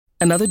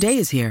Another day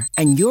is here,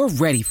 and you're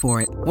ready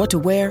for it. What to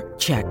wear?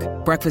 Check.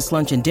 Breakfast,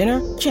 lunch, and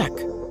dinner? Check.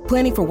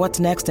 Planning for what's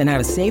next and how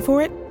to save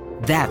for it?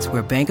 That's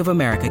where Bank of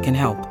America can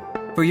help.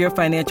 For your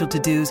financial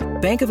to-dos,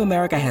 Bank of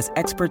America has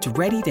experts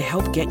ready to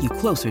help get you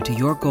closer to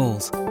your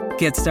goals.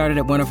 Get started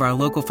at one of our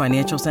local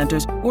financial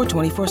centers or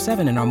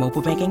 24/7 in our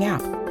mobile banking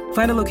app.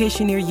 Find a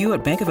location near you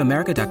at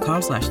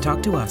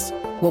bankofamerica.com/talktous.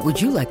 What would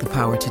you like the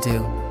power to do?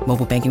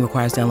 Mobile banking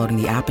requires downloading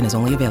the app and is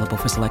only available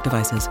for select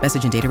devices.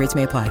 Message and data rates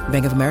may apply.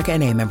 Bank of America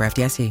N.A., member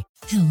FDIC.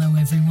 Hello,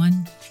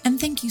 everyone, and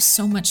thank you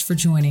so much for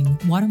joining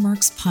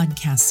Watermark's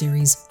podcast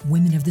series,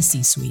 Women of the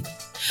C-Suite,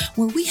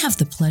 where we have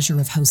the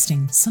pleasure of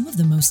hosting some of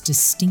the most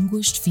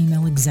distinguished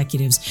female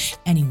executives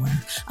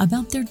anywhere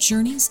about their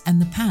journeys and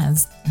the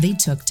paths they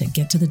took to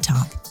get to the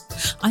top.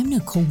 I'm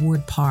Nicole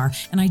Ward-Parr,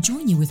 and I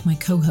join you with my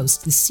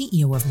co-host, the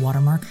CEO of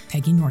Watermark,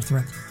 Peggy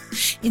Northrup.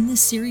 In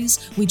this series,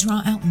 we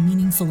draw out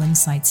meaningful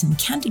insights and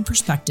candid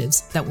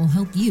perspectives that will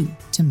help you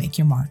to make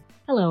your mark.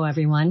 Hello,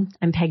 everyone.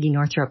 I'm Peggy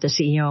Northrup, the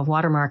CEO of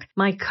Watermark.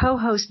 My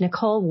co-host,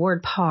 Nicole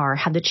Ward-Parr,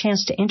 had the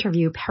chance to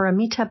interview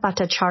Paramita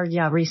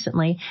Bhattacharya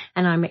recently,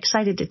 and I'm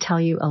excited to tell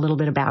you a little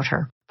bit about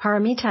her.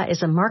 Paramita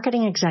is a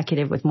marketing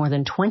executive with more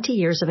than 20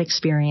 years of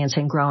experience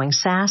in growing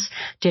SaaS,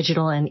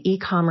 digital, and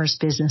e-commerce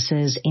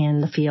businesses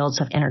in the fields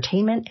of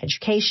entertainment,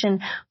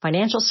 education,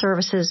 financial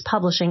services,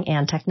 publishing,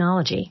 and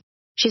technology.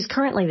 She's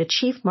currently the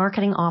Chief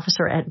Marketing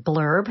Officer at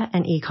Blurb,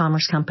 an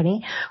e-commerce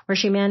company, where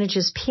she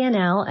manages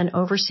P&L and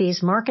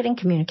oversees marketing,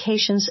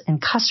 communications,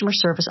 and customer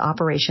service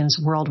operations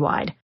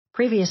worldwide.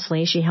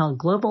 Previously, she held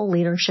global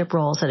leadership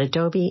roles at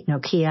Adobe,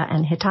 Nokia,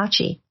 and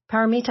Hitachi.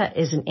 Paramita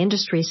is an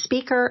industry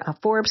speaker, a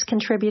Forbes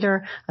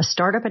contributor, a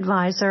startup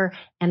advisor,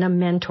 and a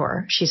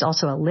mentor. She's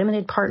also a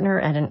limited partner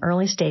at an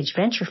early-stage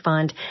venture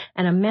fund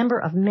and a member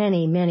of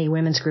many, many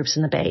women's groups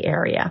in the Bay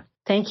Area.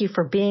 Thank you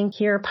for being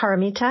here,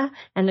 Paramita.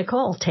 And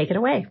Nicole, take it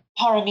away.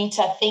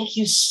 Paramita, thank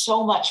you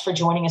so much for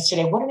joining us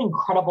today. What an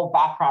incredible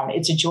background.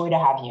 It's a joy to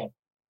have you.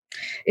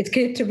 It's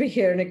good to be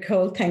here,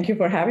 Nicole. Thank you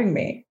for having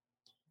me.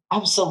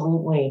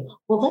 Absolutely.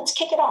 Well, let's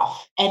kick it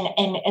off and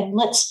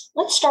let's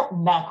start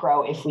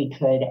macro if we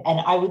could. And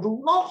I would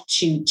love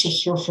to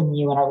hear from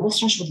you, and our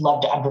listeners would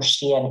love to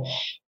understand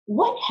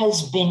what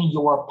has been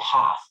your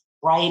path,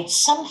 right?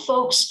 Some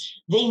folks,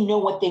 they know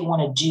what they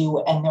want to do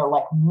and they're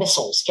like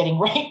missiles getting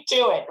right to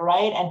it,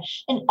 right?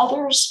 And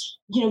others,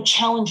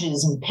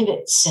 challenges and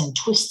pivots and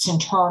twists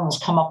and turns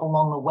come up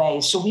along the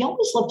way. So we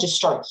always love to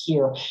start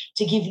here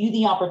to give you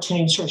the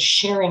opportunity to sort of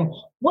sharing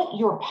what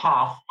your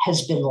path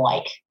has been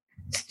like.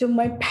 So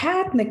my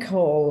path,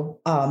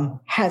 Nicole,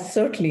 has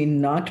certainly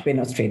not been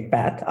a straight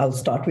path. I'll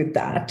start with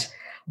that.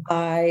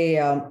 I,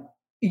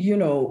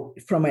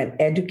 from an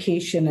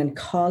education and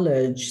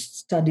college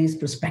studies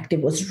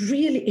perspective, was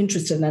really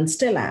interested and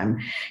still am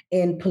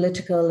in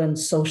political and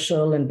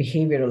social and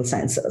behavioral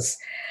sciences.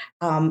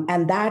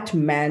 And that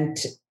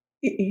meant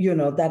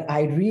that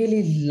I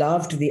really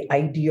loved the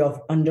idea of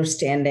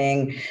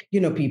understanding,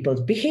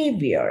 people's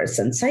behaviors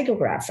and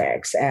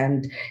psychographics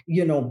and,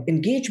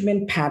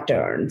 engagement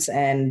patterns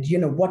and,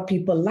 what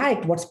people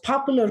like, what's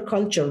popular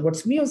culture,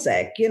 what's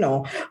music,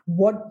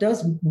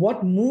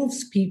 what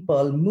moves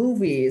people,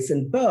 movies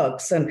and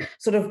books and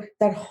sort of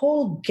that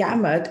whole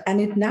gamut. And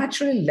it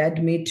naturally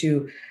led me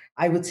to,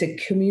 I would say,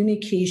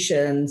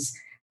 communications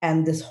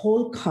and this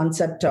whole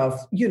concept of,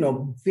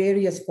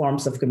 various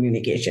forms of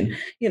communication,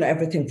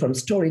 everything from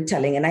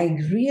storytelling. And I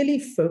really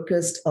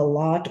focused a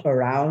lot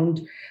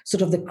around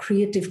sort of the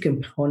creative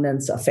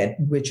components of it,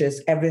 which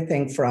is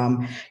everything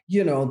from,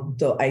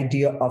 the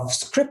idea of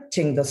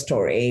scripting the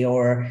story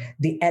or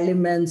the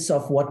elements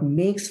of what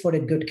makes for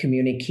a good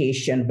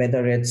communication,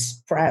 whether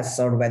it's press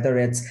or whether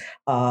it's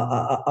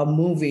a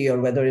movie or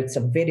whether it's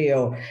a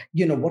video,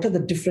 what are the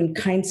different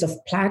kinds of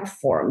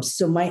platforms.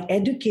 So my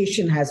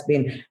education has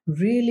been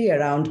really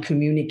around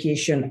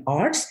communication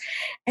arts.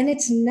 And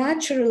it's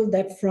natural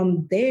that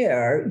from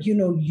there,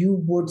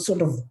 you would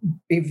sort of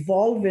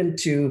evolve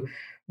into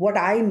what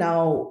I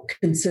now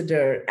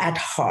consider at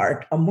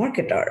heart a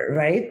marketer,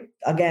 right?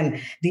 Again,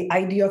 the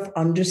idea of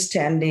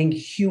understanding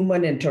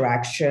human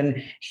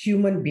interaction,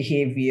 human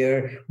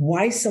behavior,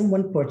 why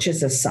someone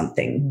purchases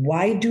something,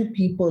 why do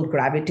people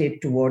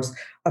gravitate towards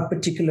a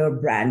particular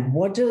brand?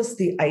 What is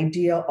the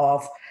idea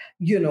of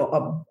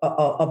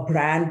a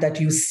brand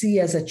that you see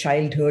as a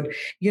childhood,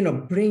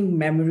 bring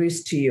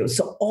memories to you.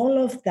 So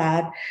all of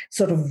that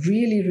sort of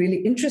really, really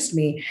interests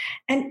me.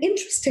 And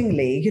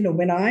interestingly,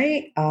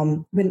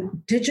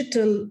 when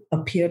digital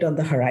appeared on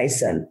the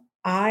horizon,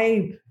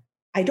 I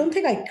don't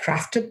think I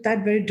crafted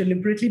that very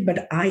deliberately,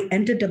 but I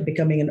ended up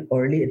becoming an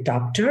early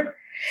adopter.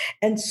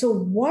 And so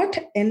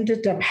what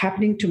ended up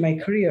happening to my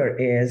career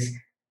is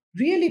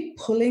really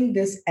pulling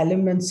these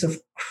elements of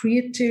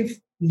creative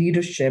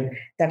leadership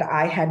that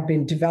I had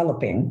been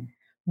developing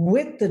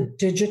with the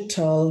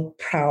digital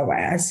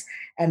prowess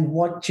and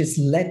what just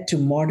led to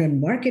modern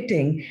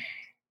marketing.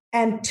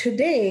 And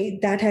today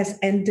that has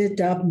ended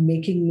up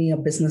making me a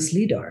business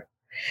leader.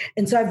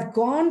 And so I've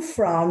gone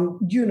from,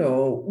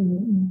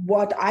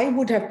 what I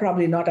would have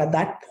probably not at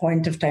that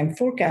point of time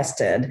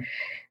forecasted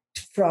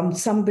from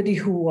somebody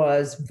who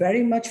was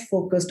very much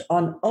focused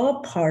on a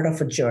part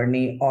of a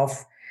journey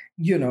of,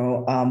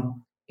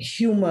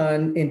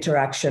 human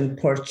interaction,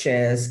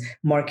 purchase,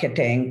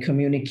 marketing,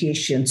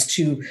 communications,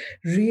 to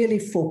really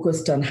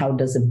focused on how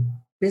does a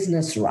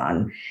business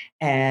run,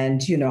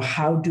 and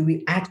how do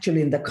we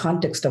actually, in the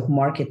context of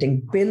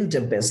marketing, build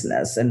a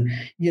business, and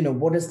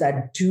what does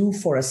that do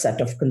for a set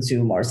of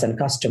consumers and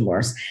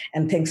customers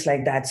and things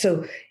like that.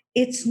 So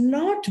it's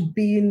not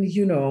been,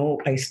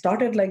 I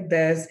started like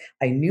this,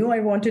 I knew I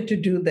wanted to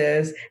do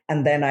this,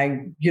 and then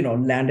I,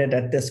 landed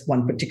at this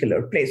one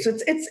particular place. So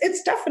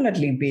it's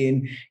definitely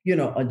been,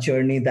 a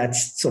journey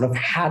that's sort of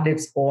had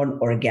its own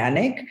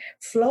organic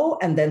flow,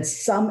 and then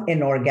some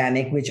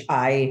inorganic, which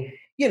I,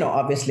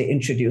 obviously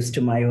introduced to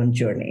my own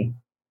journey.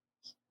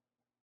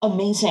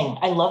 Amazing.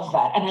 I love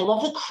that. And I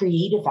love the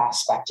creative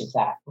aspect of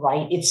that,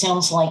 right? It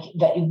sounds like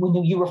that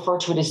when you refer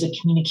to it as the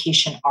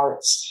communication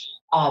arts,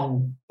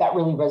 that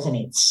really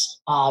resonates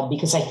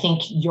because I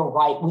think you're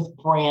right with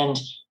brand,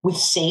 with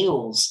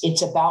sales,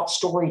 it's about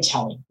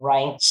storytelling,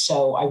 right?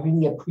 So I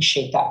really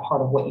appreciate that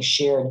part of what you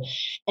shared.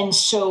 And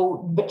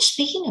so, but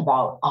speaking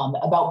about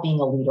being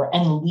a leader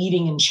and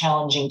leading in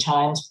challenging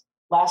times,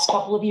 last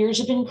couple of years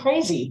have been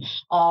crazy.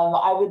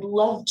 I would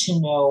love to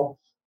know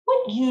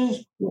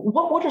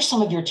what are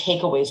some of your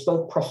takeaways,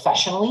 both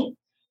professionally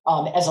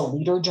as a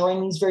leader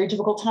during these very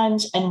difficult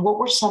times, and what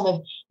were some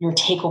of your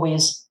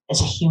takeaways as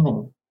a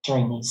human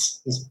during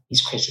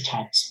these crazy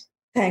times?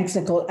 Thanks,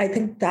 Nicole. I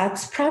think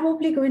that's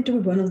probably going to be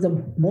one of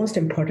the most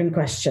important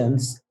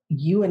questions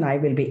you and I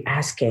will be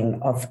asking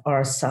of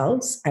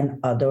ourselves and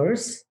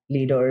others,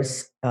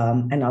 leaders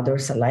and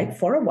others alike,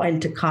 for a while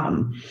to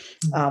come,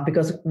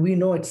 because we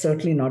know it's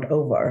certainly not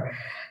over.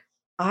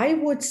 I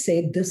would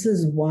say this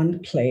is one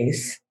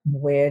place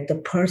where the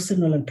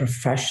personal and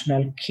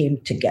professional came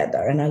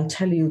together. And I'll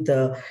tell you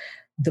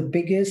the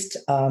biggest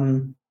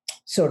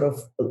sort of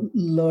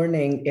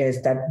learning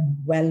is that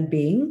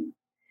well-being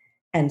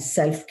and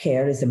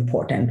self-care is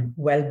important.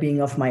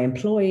 Well-being of my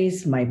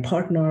employees, my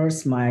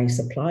partners, my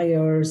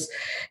suppliers,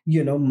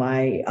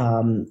 my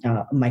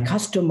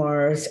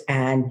customers,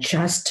 and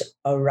just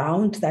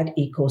around that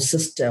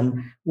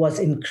ecosystem was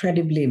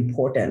incredibly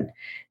important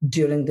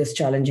during this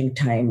challenging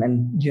time,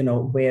 and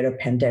where a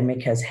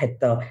pandemic has hit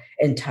the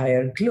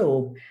entire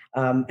globe.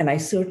 And I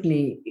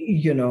certainly,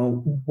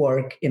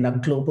 work in a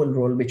global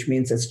role, which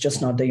means it's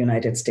just not the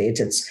United States.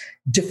 It's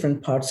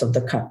different parts of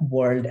the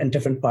world, and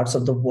different parts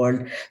of the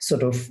world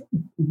sort of,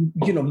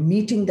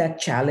 meeting that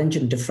challenge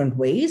in different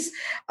ways,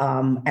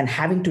 and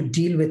having to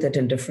deal with it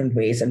in different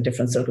ways and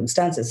different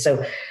circumstances.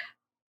 So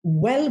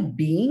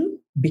well-being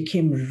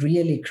became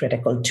really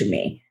critical to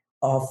me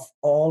of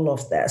all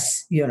of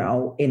this,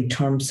 in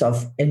terms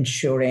of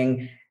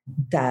ensuring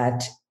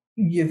that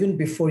even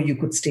before you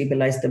could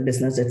stabilize the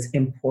business, it's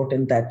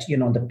important that,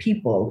 the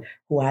people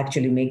who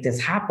actually make this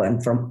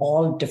happen from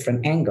all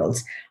different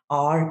angles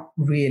are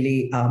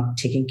really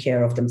taking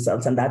care of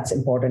themselves. And that's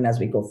important as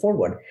we go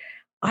forward.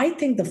 I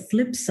think the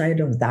flip side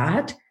of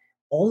that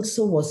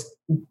also was,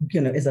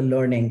 is a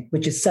learning,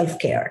 which is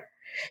self-care.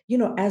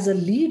 As a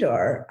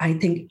leader, I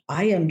think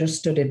I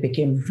understood it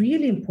became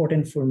really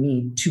important for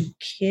me to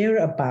care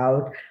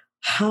about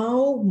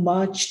how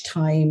much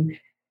time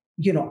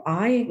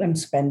I am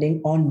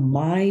spending on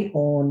my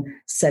own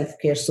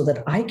self-care so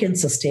that I can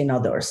sustain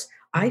others.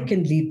 I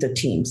can lead the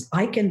teams.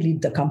 I can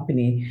lead the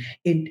company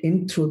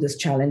in through this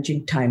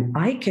challenging time.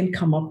 I can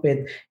come up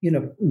with,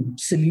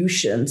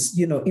 solutions,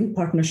 in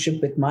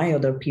partnership with my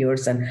other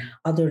peers and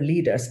other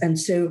leaders. And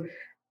so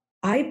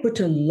I put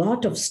a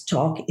lot of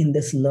stock in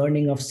this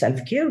learning of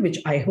self-care, which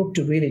I hope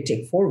to really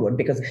take forward,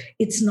 because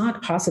it's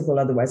not possible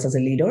otherwise as a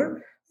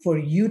leader for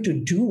you to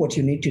do what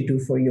you need to do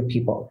for your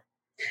people.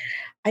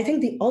 I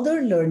think the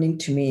other learning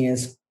to me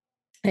is,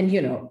 and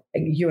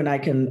you and I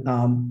can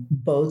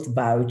both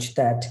vouch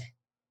that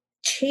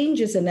change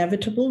is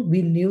inevitable.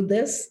 We knew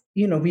this.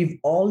 We've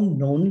all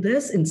known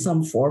this in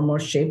some form or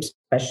shape,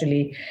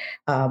 especially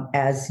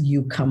as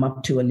you come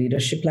up to a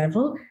leadership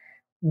level.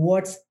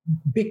 What's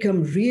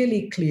become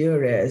really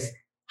clear is,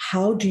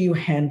 how do you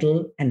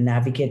handle and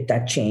navigate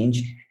that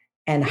change?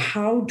 And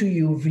how do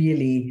you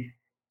really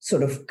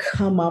sort of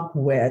come up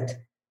with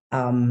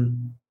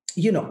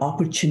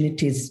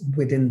opportunities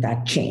within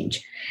that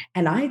change?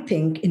 And I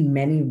think in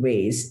many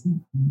ways,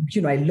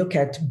 I look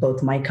at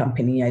both my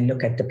company, I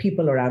look at the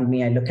people around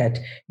me, I look at,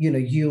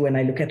 you, and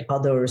I look at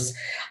others.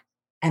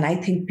 And I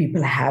think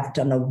people have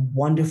done a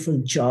wonderful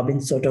job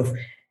in sort of,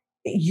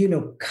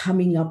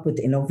 coming up with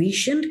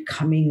innovation,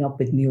 coming up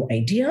with new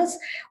ideas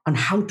on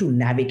how to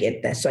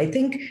navigate this. So I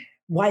think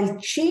while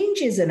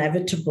change is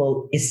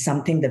inevitable is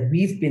something that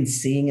we've been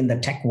seeing in the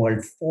tech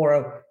world for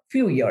a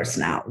few years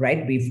now,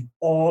 right? We've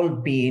all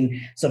been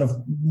sort of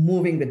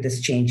moving with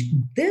this change.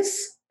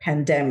 This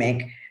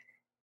pandemic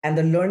and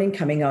the learning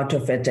coming out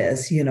of it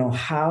is,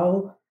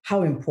 how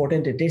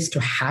important it is to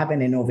have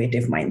an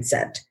innovative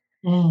mindset.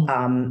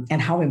 And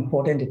how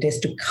important it is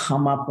to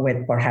come up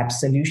with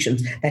perhaps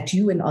solutions that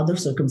you in other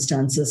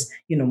circumstances,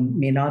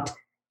 may not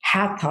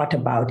have thought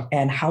about.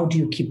 And how do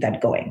you keep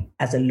that going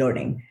as a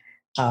learning?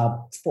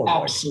 forward.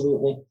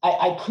 Absolutely.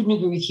 I couldn't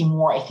agree with you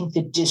more. I think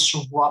the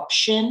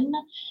disruption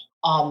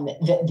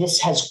that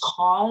this has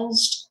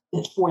caused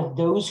for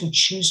those who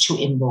choose to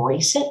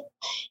embrace it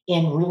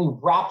and really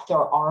wrap their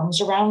arms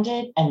around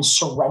it and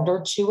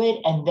surrender to it,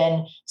 and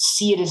then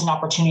see it as an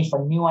opportunity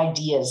for new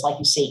ideas, like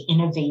you say,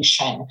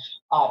 innovation,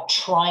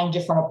 trying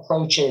different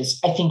approaches.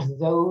 I think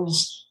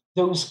those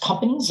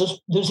companies,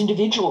 those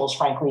individuals,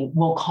 frankly,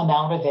 will come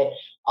out of it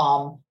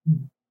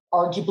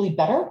arguably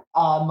better,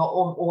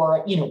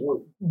 or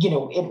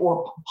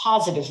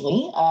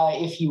positively,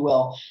 if you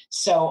will.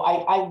 So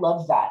I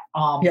love that.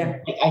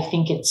 I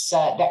think it's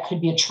that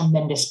could be a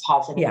tremendous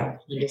positive. Yeah,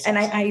 and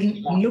I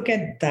look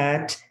at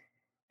that.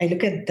 I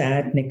look at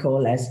that,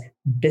 Nicole, as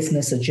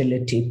business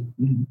agility,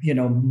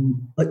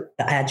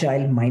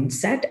 agile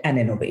mindset and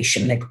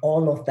innovation, like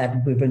all of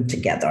that woven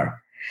together.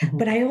 Mm-hmm.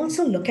 But I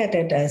also look at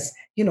it as,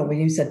 when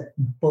you said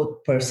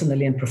both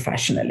personally and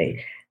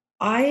professionally,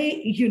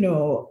 I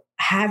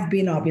have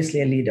been obviously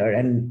a leader,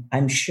 and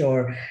I'm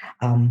sure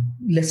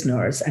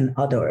listeners and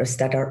others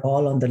that are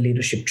all on the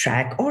leadership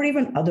track or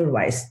even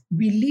otherwise,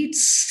 we lead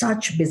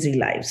such busy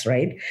lives,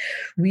 right?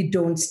 We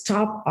don't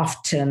stop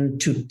often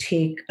to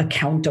take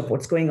account of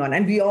what's going on.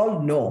 And we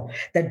all know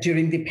that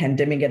during the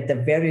pandemic, at the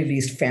very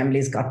least,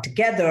 families got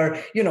together,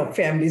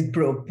 families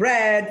broke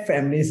bread,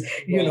 families,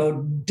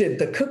 did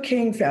the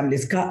cooking,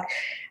 families got...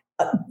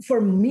 For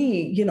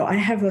me, I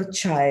have a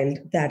child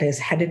that is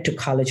headed to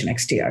college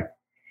next year.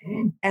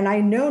 And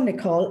I know,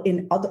 Nicole,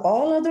 in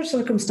all other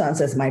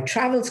circumstances, my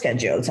travel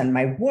schedules and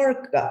my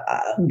work,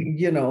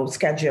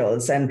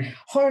 schedules and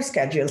her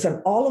schedules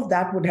and all of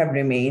that would have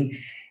remained.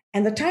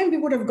 And the time we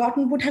would have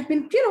gotten would have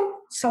been,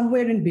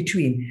 somewhere in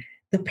between.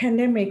 The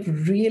pandemic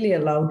really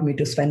allowed me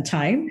to spend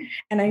time.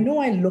 And I know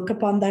I look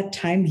upon that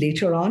time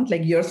later on,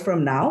 like years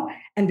from now,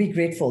 and be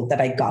grateful that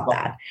I got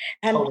that.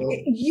 And,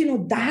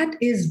 that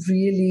is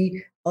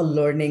really a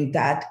learning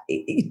that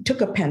it took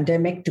a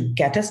pandemic to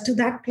get us to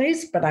that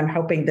place. But I'm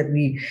hoping that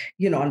we,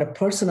 on a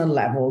personal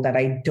level, that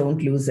I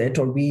don't lose it,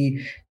 or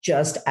we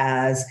just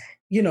as,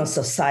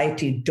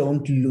 society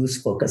don't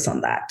lose focus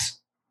on that.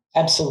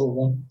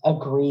 Absolutely.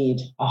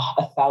 Agreed.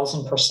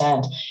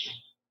 1,000%.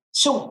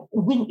 So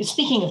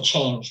speaking of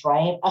change,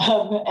 right,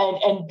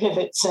 and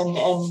pivots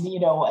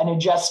and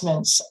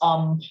adjustments,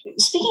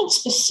 speaking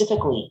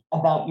specifically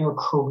about your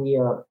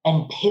career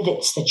and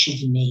pivots that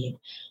you've made,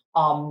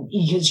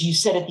 because you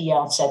said at the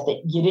outset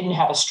that you didn't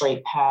have a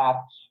straight path,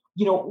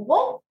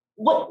 what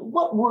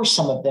were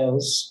some of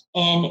those,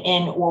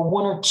 or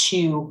one or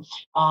two,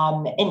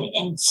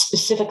 and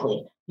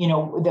specifically,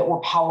 that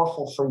were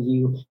powerful for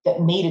you,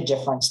 that made a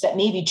difference, that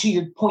maybe, to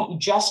your point you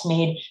just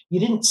made, you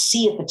didn't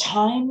see at the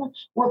time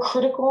were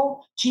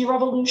critical to your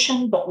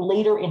evolution, but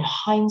later in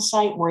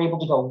hindsight were able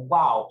to go,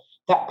 wow,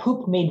 that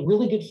poop made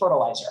really good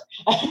fertilizer.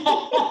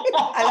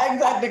 I like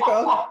that,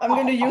 Nicole. I'm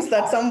going to use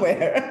that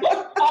somewhere.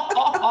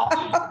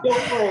 Feel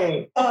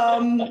free.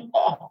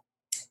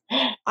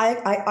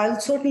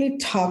 I'll certainly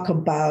talk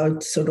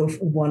about sort of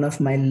one of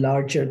my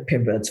larger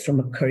pivots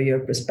from a career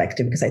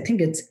perspective, because I think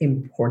it's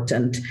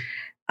important.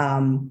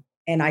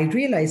 And I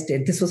realized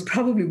this was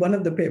probably one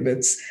of the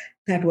pivots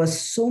that was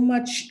so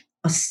much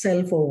a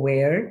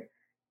self-aware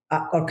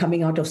or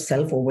coming out of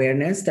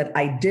self-awareness that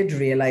I did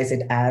realize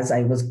it as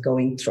I was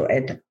going through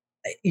it,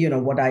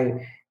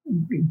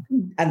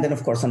 and then,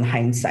 of course, on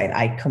hindsight,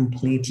 I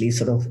completely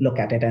sort of look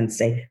at it and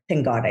say,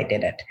 thank God I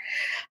did it.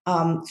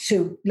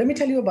 So let me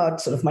tell you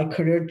about sort of my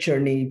career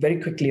journey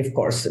very quickly. Of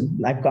course,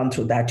 I've gone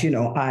through that.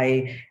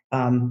 I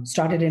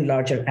started in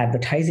larger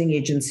advertising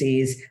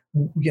agencies,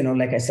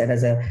 like I said,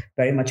 as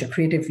very much a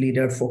creative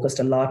leader, focused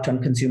a lot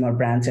on consumer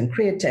brands and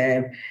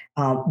creative,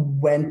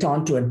 went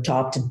on to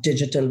adopt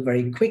digital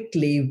very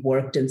quickly,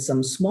 worked in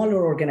some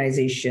smaller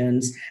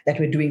organizations that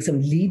were doing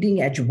some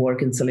leading edge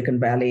work in Silicon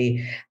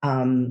Valley,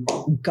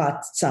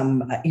 got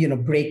some,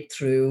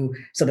 breakthrough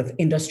sort of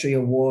industry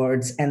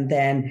awards, and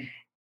then,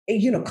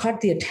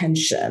 caught the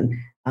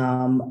attention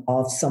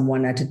of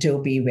someone at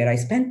Adobe, where I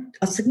spent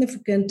a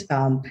significant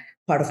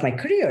part of my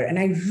career. And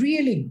I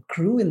really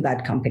grew in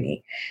that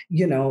company,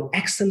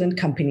 excellent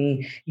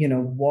company,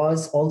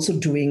 was also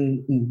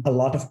doing a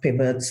lot of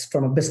pivots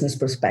from a business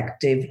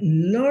perspective,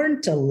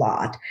 learned a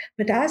lot.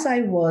 But as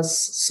I was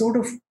sort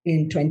of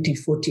in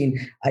 2014,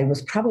 I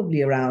was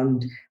probably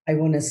around, I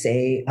want to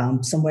say,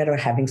 somewhere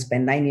having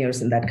spent 9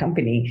 years in that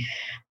company,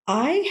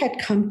 I had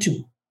come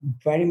to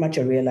very much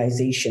a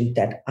realization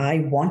that I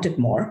wanted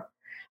more.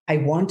 I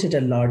wanted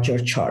a larger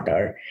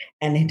charter,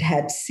 and it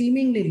had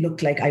seemingly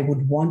looked like I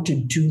would want to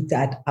do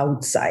that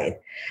outside.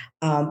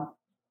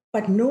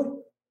 But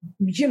no,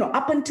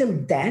 up until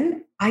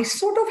then, I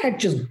sort of had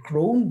just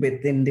grown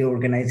within the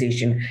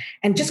organization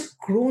and just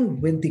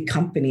grown with the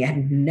company. I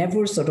had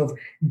never sort of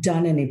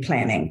done any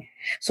planning.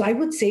 So I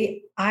would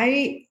say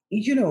I,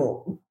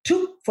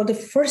 took, for the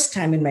first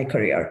time in my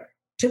career,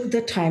 took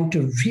the time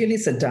to really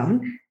sit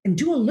down and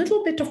do a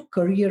little bit of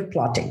career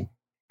plotting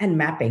and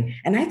mapping.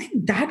 And I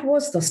think that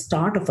was the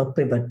start of a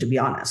pivot, to be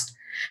honest.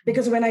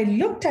 Because when I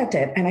looked at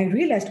it and I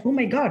realized, oh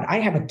my God, I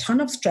have a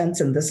ton of strengths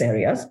in this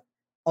area.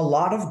 a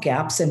lot of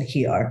gaps in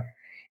here.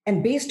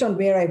 And based on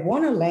where I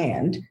want to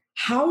land,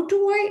 how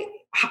do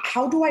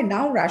I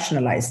now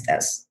rationalize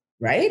this,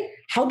 right?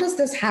 How does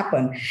this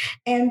happen?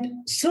 And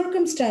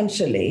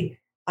circumstantially,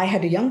 I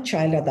had a young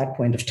child at that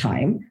point of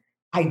time.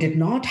 I did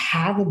not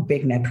have a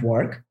big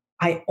network.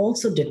 I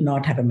also did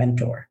not have a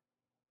mentor.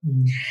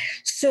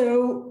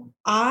 So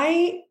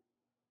I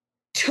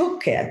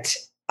took it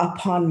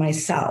upon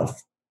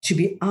myself to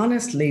be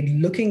honestly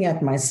looking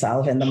at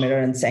myself in the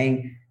mirror and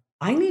saying,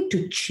 I need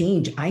to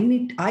change. I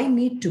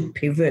need to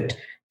pivot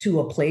to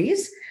a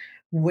place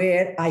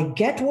where I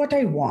get what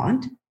I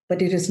want,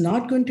 but it is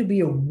not going to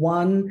be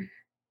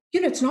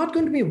it's not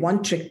going to be a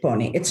one-trick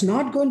pony. It's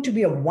not going to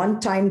be a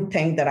one-time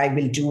thing that I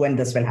will do and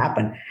this will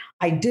happen.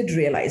 I did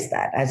realize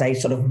that as I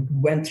sort of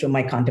went through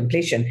my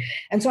contemplation.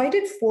 And so I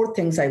did 4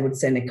 things, I would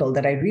say, Nicole,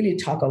 that I really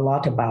talk a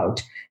lot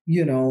about,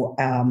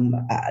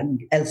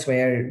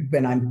 elsewhere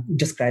when I'm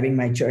describing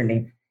my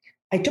journey.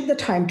 I took the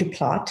time to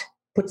plot,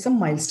 put some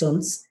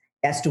milestones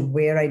as to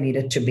where I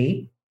needed to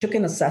be, took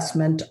an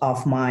assessment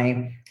of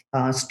my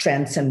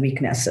strengths and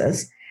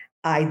weaknesses.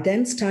 I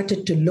then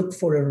started to look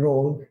for a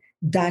role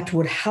that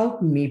would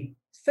help me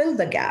fill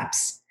the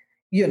gaps.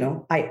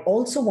 I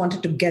also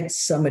wanted to get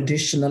some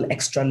additional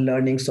extra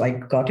learning. So I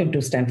got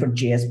into Stanford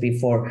GSB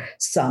for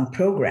some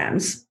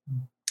programs,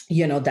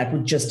 that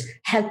would just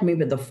help me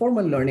with the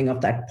formal learning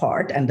of that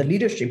part and the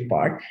leadership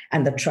part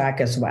and the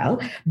track as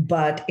well.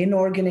 But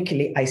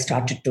inorganically, I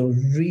started to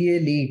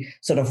really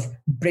sort of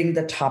bring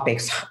the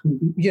topics,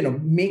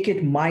 make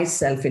it my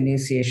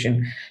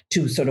self-initiation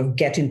to sort of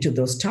get into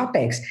those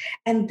topics.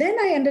 And then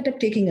I ended up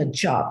taking a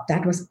job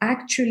that was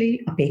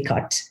actually a pay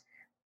cut.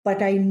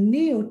 But I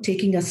knew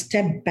taking a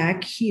step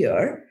back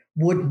here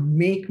would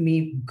make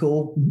me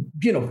go,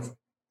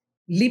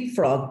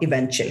 leapfrog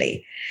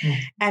eventually.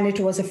 And it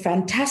was a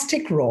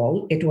fantastic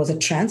role. It was a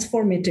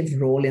transformative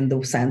role in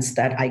the sense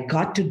that I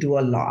got to do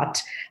a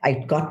lot. I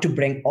got to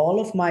bring all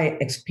of my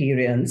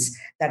experience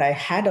that I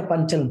had up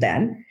until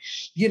then.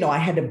 I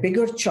had a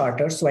bigger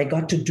charter, so I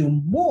got to do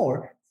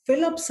more,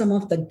 fill up some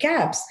of the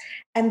gaps.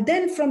 And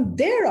then from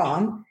there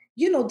on,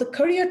 the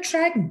career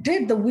track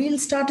the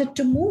wheels started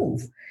to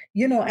move.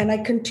 And I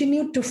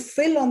continued to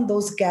fill on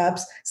those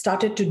gaps,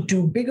 started to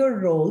do bigger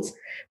roles.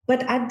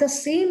 But at the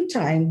same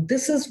time,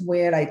 this is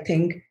where I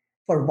think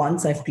for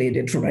once I've played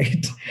it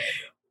right.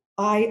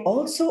 I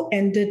also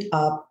ended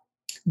up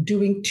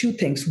doing 2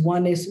 things.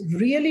 One is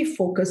really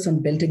focus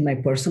on building my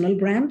personal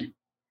brand.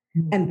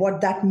 And what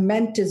that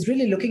meant is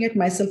really looking at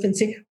myself and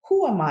saying,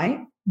 who am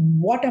I?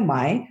 What am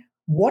I?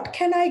 What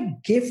can I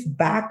give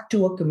back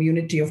to a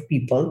community of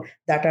people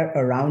that are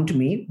around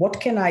me? What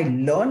can I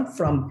learn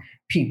from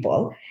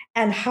people?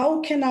 And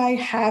how can I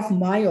have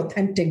my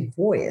authentic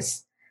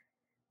voice,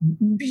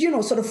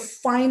 sort of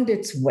find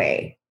its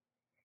way?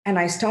 And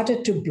I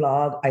started to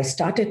blog, I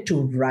started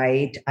to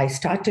write, I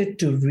started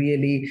to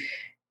really,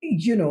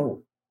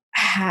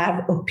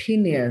 have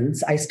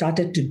opinions. I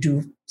started to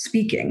do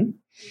speaking.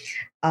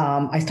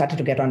 I started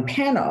to get on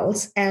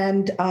panels,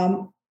 and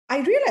I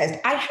realized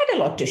I had a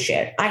lot to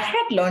share. I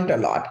had learned a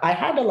lot. I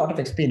had a lot of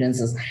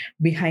experiences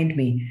behind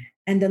me.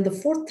 And then the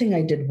 4th thing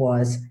I did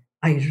was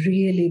I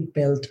really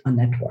built a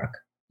network.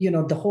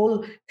 The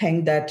whole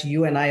thing that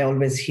you and I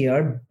always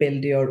hear,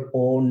 build your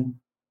own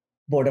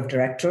board of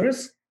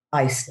directors.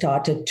 I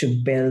started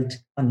to build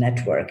a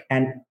network.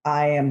 And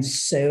I am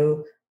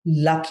so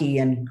lucky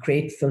and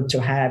grateful to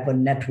have a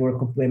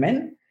network of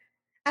women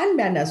and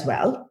men as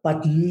well,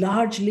 but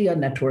largely a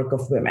network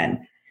of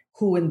women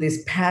who in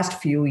these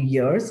past few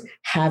years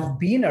have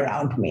been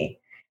around me.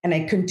 And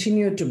I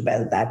continue to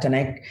build that. And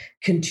I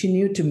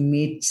continue to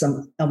meet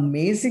some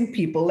amazing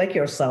people like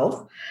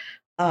yourself.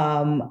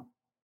 And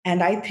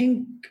I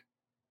think,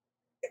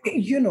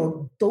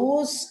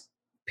 those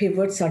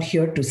pivots are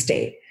here to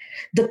stay.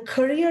 The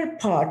career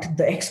part,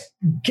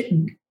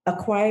 the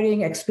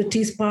acquiring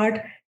expertise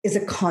part is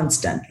a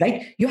constant,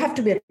 right? You have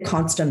to be a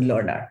constant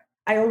learner.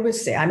 I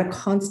always say I'm a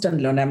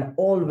constant learner. I'm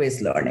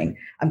always learning.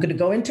 I'm going to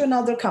go into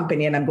another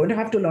company and I'm going to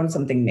have to learn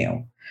something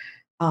new.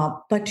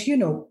 But,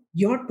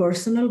 your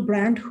personal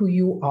brand, who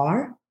you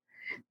are,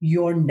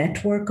 your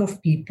network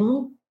of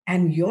people,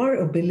 and your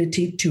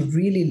ability to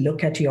really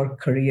look at your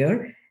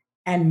career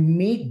and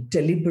make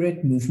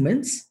deliberate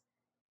movements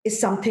is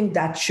something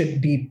that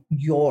should be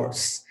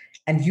yours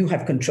and you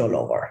have control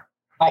over.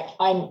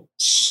 I'm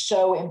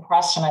so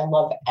impressed and I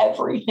love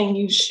everything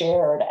you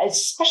shared,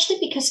 especially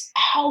because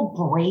how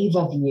brave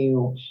of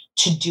you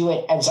to do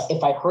it, as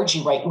if I heard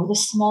you right, with a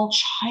small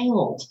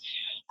child.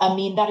 I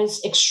mean, that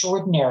is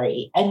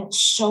extraordinary. And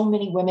so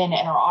many women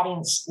in our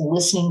audience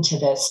listening to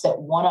this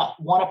that want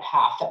a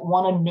path, that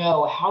want to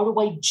know, how do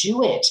I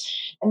do it?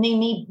 And they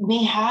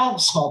may have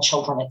small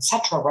children, et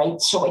cetera, right?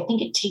 So I think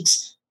it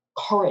takes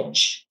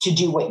courage to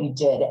do what you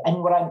did.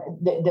 And what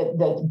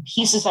the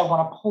pieces I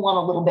want to pull on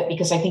a little bit,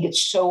 because I think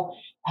it's so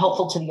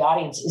helpful to the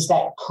audience, is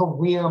that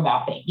career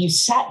mapping. You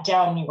sat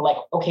down and you were like,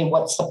 okay,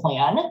 what's the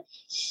plan?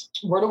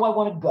 Where do I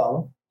want to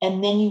go?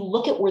 And then you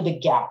look at where the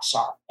gaps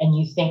are and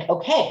you think,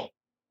 okay,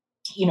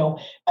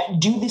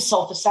 do the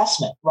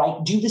self-assessment, right?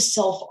 Do the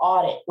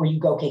self-audit where you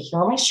go, okay, here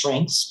are my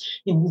strengths,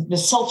 the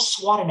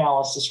self-SWOT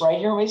analysis, right?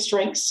 Here are my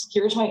strengths.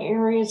 Here's my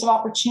areas of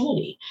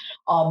opportunity.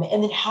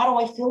 And then how do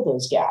I fill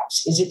those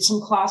gaps? Is it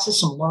some classes,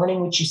 some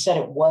learning, which you said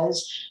it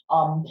was?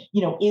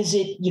 Is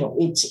it,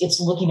 it's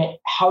looking at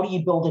how do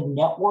you build a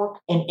network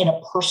and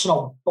a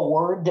personal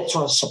board that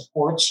sort of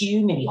supports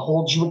you, maybe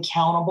holds you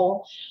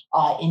accountable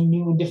in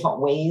new and different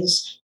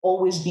ways.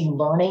 Always be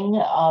learning.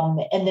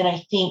 And then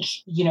I think,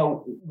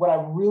 what I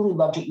really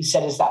loved what you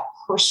said is that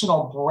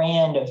personal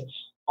brand of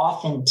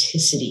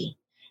authenticity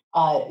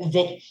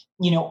that,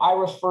 I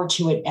refer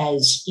to it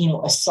as,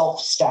 a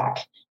self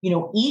stack.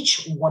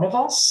 Each one of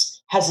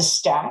us has a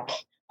stack.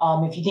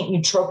 If you think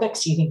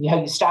nootropics, you think how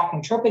you stack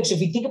nootropics.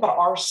 If you think about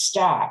our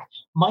stack,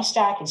 my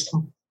stack is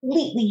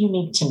completely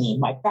unique to me,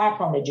 my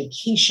background,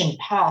 education,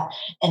 path,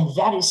 and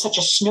that is such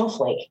a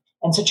snowflake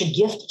and such a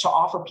gift to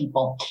offer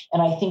people.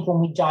 And I think when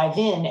we dive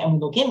in and we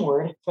look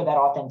inward for that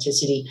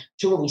authenticity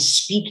to really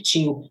speak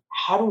to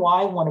how do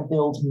I want to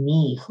build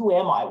me? Who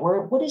am I?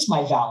 What is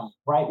my value,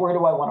 right? Where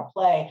do I want to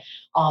play?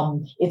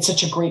 It's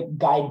such a great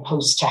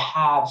guidepost to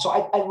have. So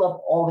I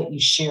love all that you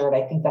shared.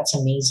 I think that's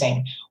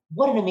amazing.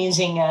 What an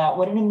amazing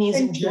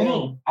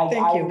journey.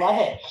 I love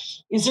it.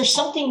 Is there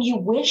something you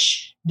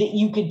wish that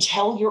you could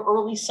tell your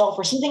early self,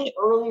 or something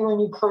earlier in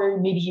your career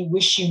maybe you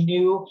wish you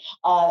knew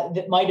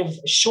that might have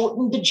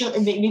shortened the journey,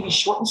 maybe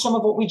shortened some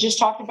of what we just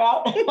talked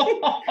about?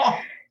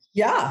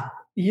 Yeah.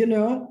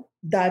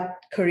 That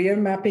career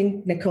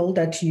mapping, Nicole,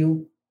 that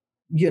you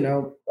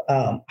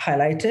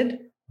highlighted,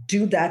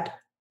 do that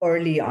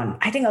early on.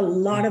 I think a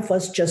lot of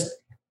us just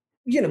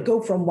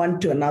go from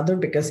one to another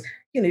because,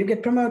 you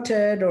get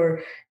promoted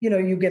or,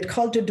 you get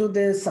called to do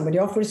this, somebody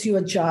offers you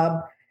a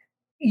job.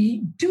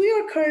 Do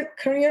your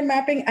career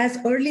mapping as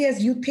early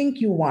as you think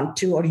you want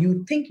to, or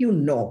you think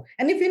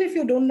And even if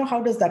you don't know,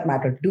 how does that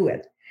matter? Do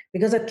it.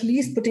 Because at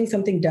least putting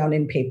something down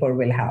in paper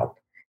will help.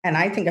 And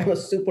I think I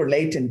was super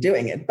late in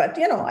doing it, but,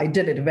 I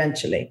did it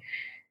eventually.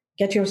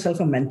 Get yourself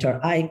a mentor.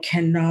 I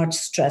cannot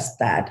stress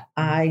that.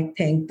 I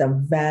think the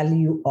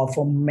value of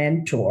a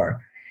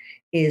mentor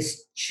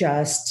is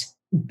just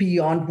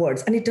beyond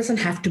words. And it doesn't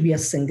have to be a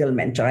single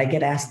mentor. I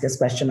get asked this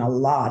question a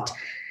lot.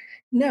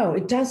 No,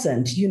 it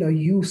doesn't.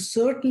 You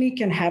certainly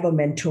can have a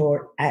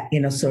mentor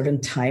in a certain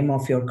time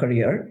of your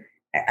career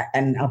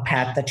and a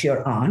path that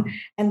you're on.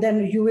 And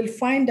then you will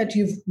find that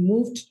you've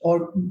moved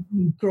or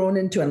grown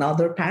into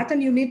another path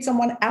and you need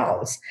someone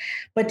else.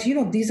 But,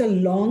 these are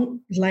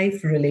long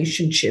life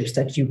relationships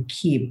that you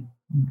keep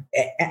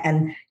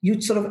and you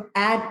sort of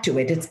add to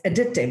it. It's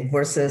additive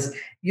versus,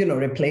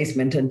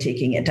 replacement and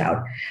taking it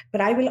out.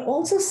 But I will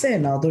also say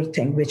another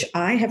thing, which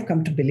I have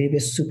come to believe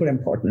is super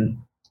important.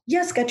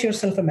 Yes, get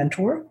yourself a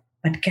mentor,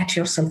 but get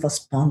yourself a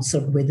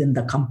sponsor within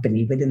the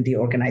company, within the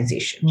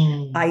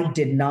organization. I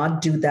did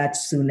not do that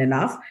soon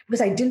enough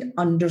because I didn't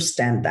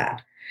understand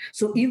that.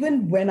 So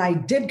even when I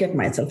did get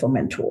myself a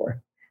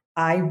mentor,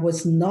 I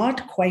was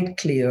not quite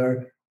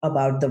clear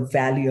about the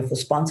value of a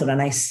sponsor.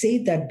 And I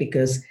say that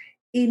because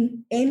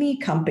in any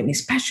company,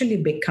 especially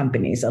big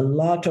companies, a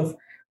lot of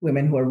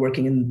women who are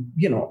working in,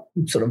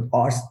 sort of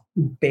our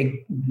big,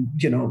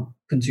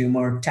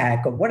 consumer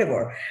tech or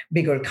whatever,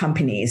 bigger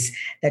companies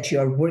that you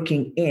are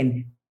working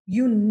in,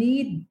 you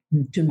need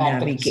to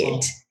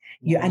navigate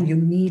and you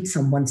need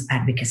someone's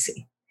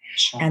advocacy.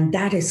 Sure. And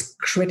that is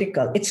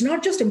critical. It's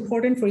not just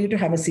important for you to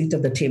have a seat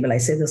at the table. I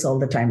say this all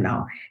the time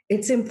now.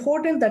 It's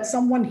important that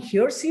someone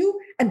hears you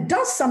and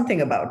does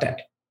something about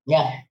it.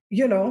 Yeah.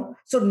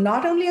 So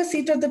not only a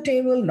seat at the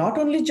table, not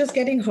only just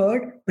getting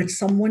heard, but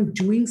someone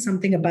doing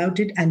something about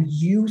it and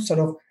you sort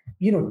of,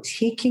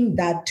 taking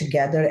that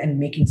together and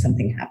making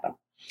something happen.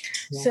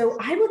 Yes. So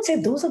I would say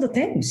those are the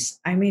things.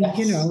 I mean,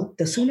 yes.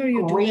 The sooner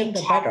you do it,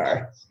 the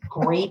better.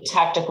 Great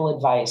tactical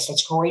advice.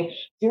 That's great.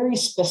 Very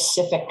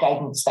specific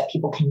guidance that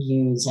people can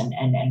use and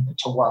put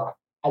to work.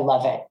 I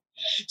love it.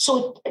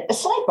 So a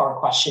sidebar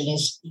question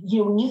is,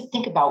 when you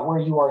think about where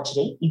you are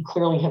today, you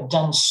clearly have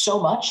done so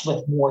much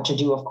with more to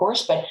do, of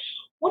course, but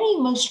what are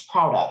you most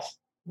proud of?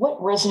 What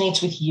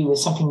resonates with you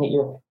as something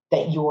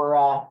that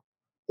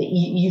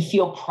you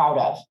feel proud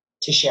of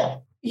to share?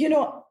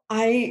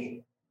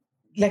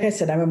 Like I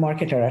said, I'm a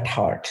marketer at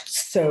heart.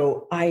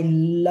 So I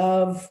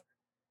love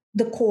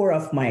the core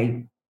of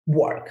my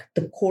work,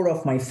 the core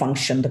of my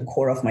function, the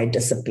core of my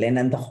discipline,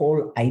 and the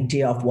whole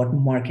idea of what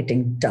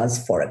marketing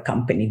does for a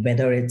company,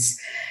 whether it's,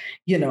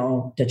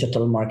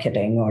 digital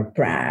marketing or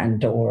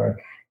brand or,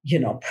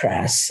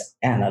 press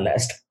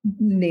analyst,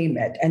 name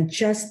it. And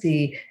just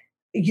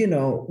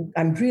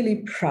I'm really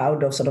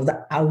proud of sort of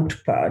the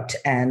output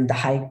and the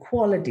high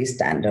quality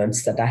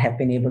standards that I have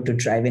been able to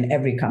drive in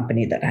every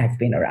company that I have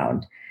been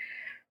around.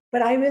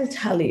 But I will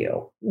tell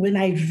you, when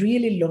I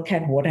really look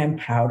at what I'm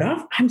proud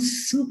of, I'm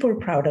super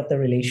proud of the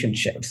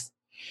relationships.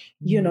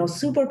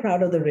 Super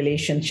proud of the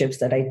relationships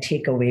that I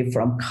take away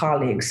from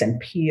colleagues and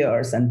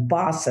peers and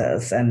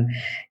bosses and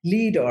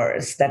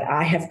leaders that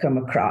I have come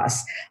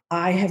across.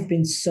 I have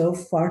been so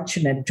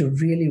fortunate to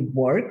really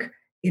work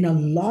in a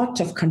lot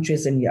of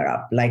countries in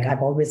Europe. Like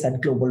I've always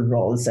had global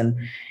roles. And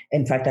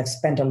in fact, I've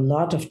spent a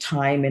lot of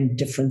time in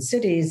different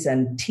cities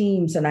and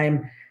teams. And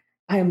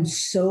I'm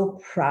so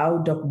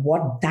proud of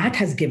what that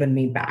has given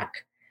me back.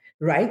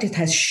 Right? It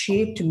has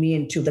shaped me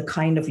into the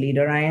kind of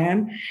leader I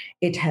am.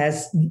 It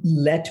has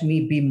let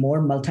me be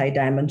more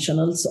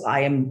multidimensional. So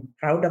I am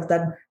proud of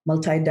that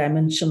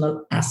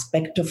multidimensional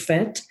aspect of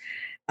it.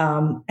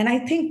 And I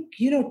think,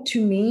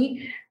 to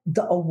me,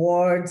 the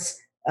awards,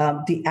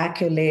 the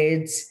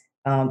accolades,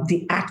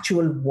 the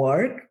actual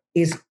work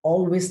is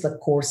always the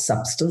core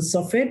substance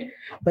of it.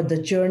 But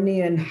the journey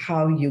and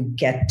how you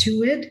get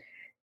to it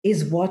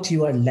is what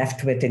you are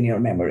left with in your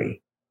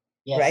memory.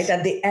 Yes. Right?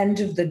 At the end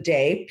of the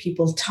day,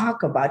 people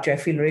talk about you. I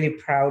feel really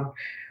proud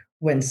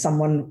when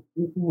someone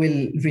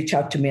will reach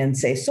out to me and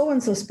say,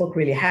 so-and-so spoke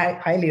really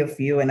highly of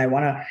you, and I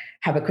want to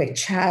have a quick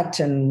chat.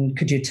 And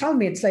could you tell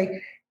me? It's like,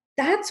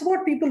 that's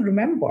what people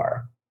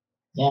remember.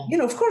 Yeah.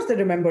 Of course, they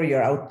remember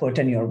your output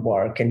and your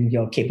work and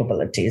your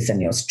capabilities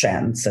and your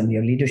strengths and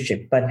your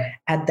leadership. But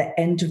at the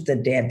end of the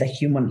day, at the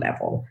human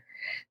level,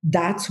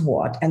 that's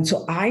what. And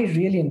so I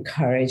really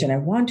encourage, and I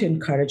want to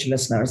encourage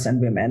listeners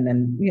and women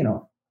and,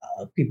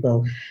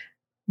 people,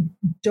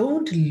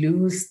 don't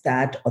lose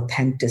that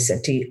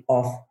authenticity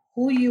of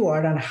who you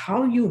are and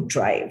how you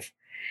drive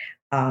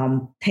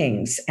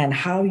things and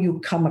how you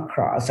come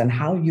across and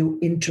how you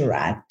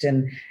interact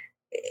and,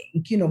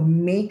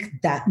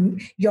 make that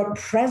your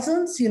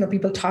presence,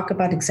 people talk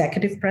about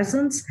executive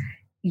presence.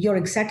 Your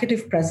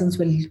executive presence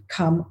will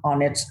come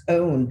on its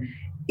own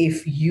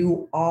if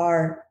you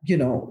are,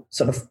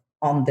 sort of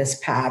on this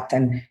path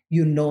and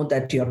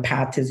that your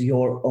path is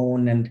your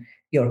own and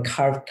you're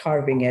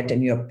carving it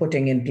and you're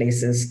putting in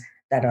places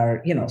that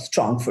are,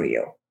 strong for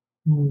you.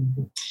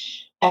 Mm-hmm.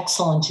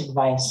 Excellent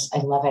advice.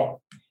 I love it.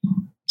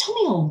 Tell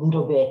me a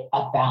little bit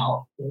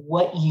about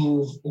what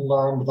you've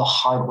learned the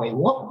hard way.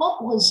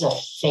 What was a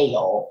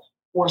fail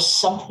or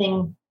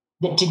something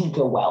that didn't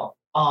go well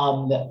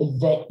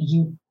that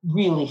you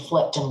really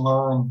flipped and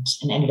learned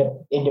and ended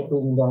up really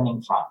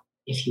learning from,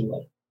 if you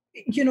would?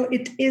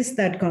 It is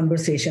that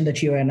conversation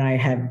that you and I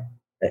have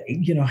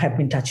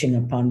been touching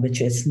upon, which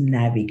is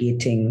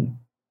navigating,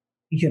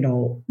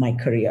 my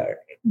career.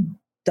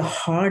 The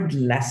hard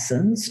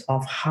lessons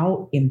of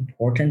how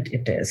important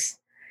it is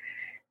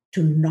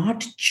to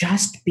not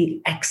just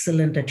be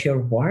excellent at your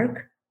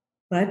work,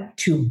 but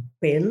to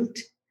build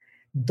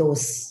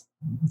those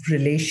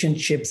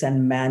relationships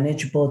and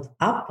manage both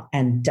up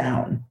and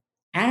down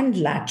and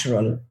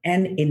lateral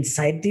and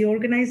inside the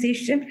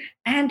organization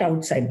and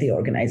outside the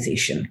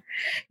organization.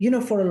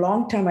 For a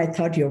long time, I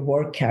thought your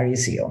work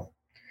carries you.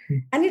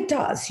 And it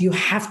does. You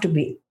have to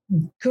be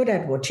good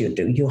at what you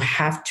do. You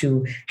have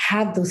to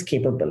have those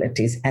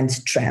capabilities and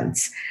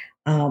strengths.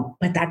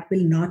 But that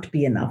will not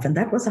be enough. And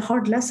that was a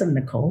hard lesson,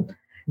 Nicole,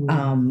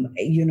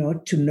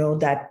 to know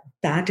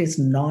that is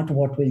not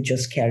what will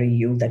just carry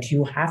you, that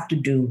you have to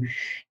do,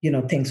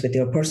 things with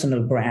your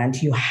personal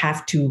brand. You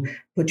have to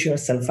put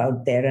yourself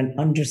out there and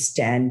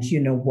understand,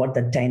 what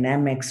the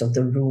dynamics of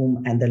the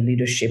room and the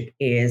leadership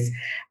is.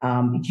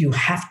 You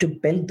have to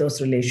build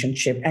those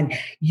relationships and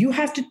you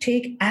have to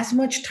take as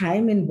much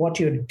time in what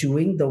you're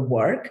doing, the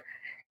work,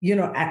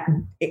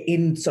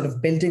 in sort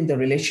of building the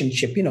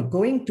relationship,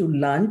 going to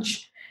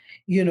lunch,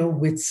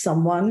 with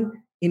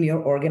someone in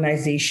your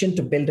organization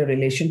to build a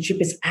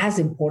relationship is as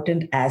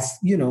important as,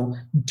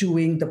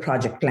 doing the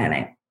project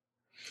planning.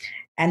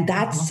 And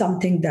that's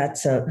something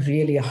that's a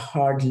really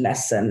hard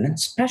lesson,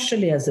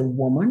 especially as a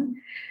woman,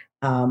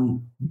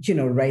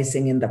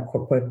 rising in the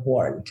corporate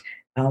world,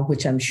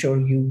 which I'm sure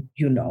you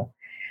know.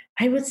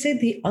 I would say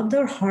the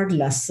other hard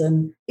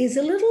lesson is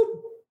a little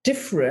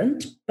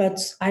different, but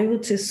I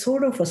would say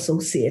sort of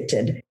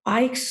associated.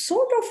 I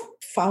sort of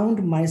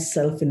found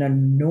myself in a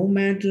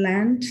nomad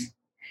land.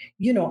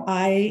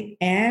 I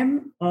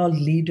am a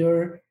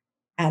leader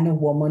and a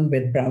woman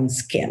with brown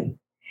skin,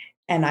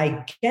 and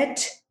I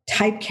get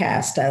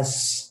typecast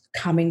as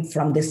coming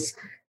from this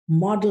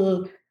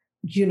model,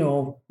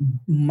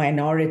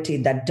 minority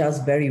that does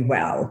very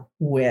well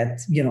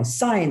with,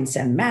 science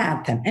and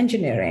math and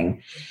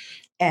engineering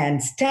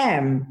and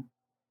STEM.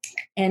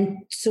 And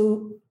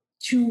so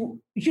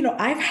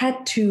I've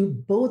had to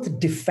both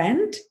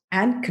defend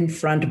and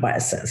confront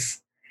biases.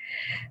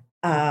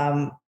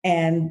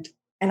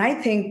 And I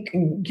think,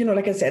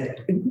 like I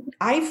said,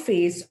 I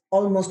face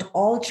almost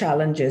all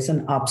challenges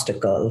and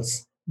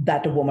obstacles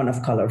that a woman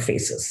of color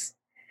faces.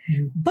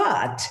 Mm-hmm.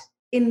 But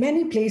in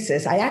many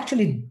places, I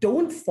actually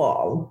don't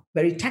fall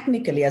very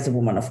technically as a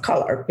woman of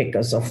color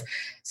because of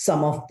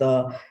some of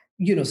the,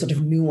 sort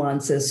of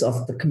nuances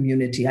of the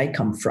community I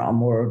come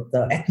from or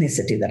the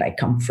ethnicity that I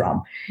come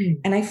from.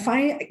 Mm-hmm. And I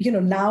find,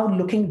 now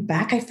looking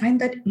back, I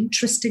find that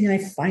interesting. I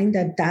find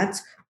that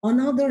that's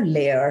another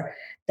layer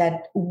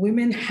that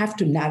women have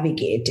to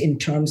navigate in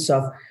terms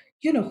of,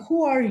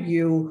 who are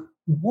you?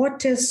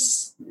 What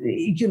is,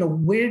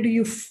 where do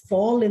you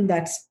fall in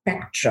that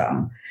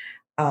spectrum?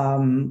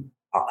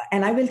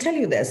 and I will tell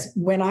you this,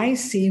 when I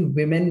see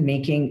women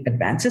making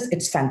advances,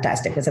 it's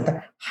fantastic. It's at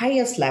the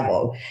highest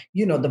level.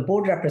 The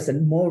board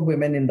represents more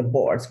women in the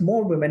boards,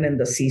 more women in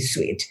the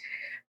C-suite.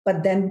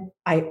 But then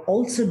I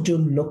also do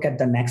look at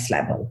the next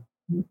level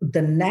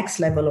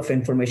of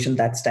information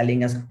that's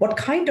telling us what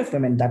kind of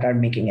women that are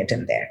making it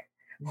in there,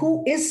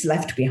 who is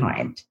left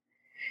behind,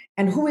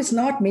 and who is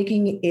not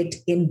making it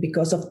in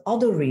because of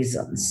other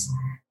reasons.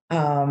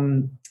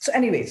 That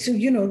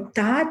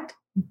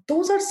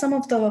those are some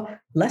of the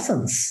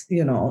lessons,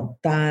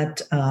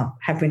 that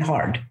have been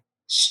hard.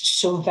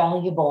 So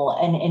valuable.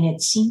 And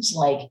it seems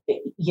like,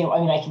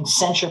 I can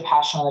sense your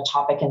passion on the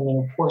topic. And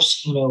then, of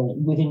course,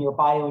 within your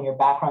bio and your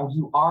background,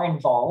 you are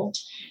involved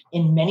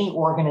in many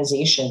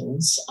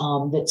organizations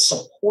that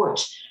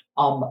support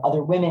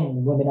other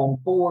women on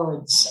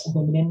boards,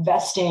 women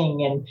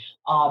investing. And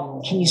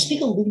can you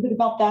speak a little bit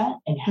about that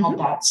and how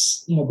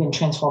that's, been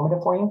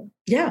transformative for you?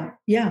 Yeah.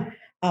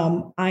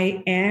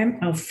 I am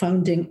a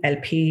founding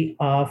LP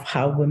of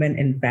How Women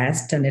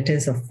Invest, and it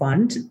is a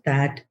fund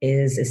that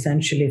is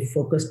essentially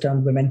focused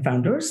on women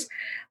founders.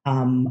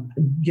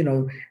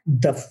 The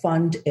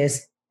fund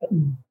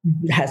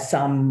has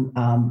some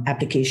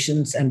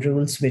applications and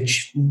rules,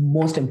 which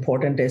most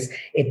important is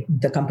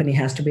the company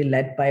has to be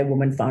led by a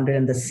woman founder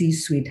and the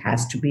C-suite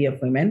has to be of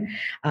women.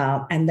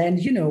 And then,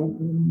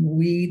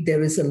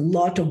 there is a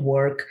lot of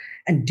work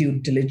and due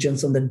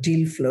diligence on the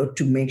deal flow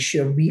to make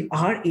sure we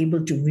are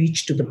able to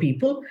reach to the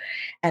people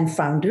and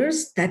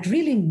founders that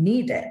really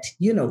need it,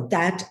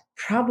 that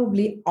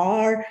probably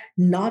are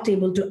not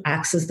able to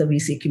access the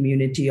VC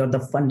community or the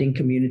funding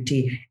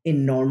community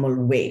in normal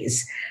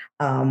ways.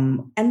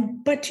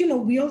 But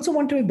we also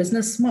want to be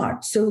business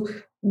smart. So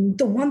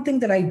the one thing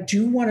that I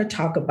do want to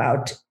talk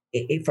about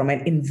from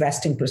an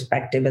investing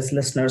perspective, as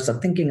listeners are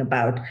thinking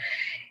about,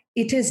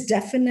 it is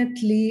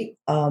definitely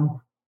a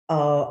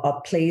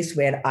place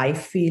where I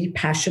feel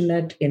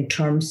passionate in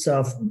terms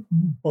of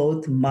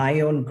both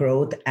my own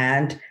growth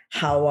and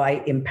how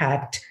I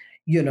impact,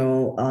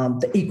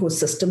 the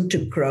ecosystem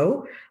to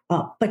grow.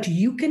 But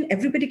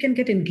everybody can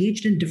get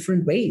engaged in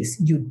different ways.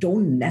 You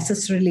don't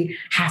necessarily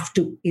have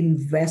to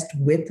invest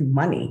with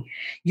money.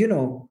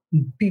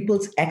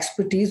 People's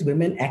expertise,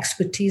 women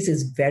expertise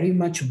is very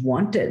much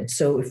wanted.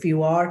 So if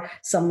you are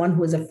someone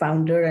who is a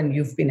founder and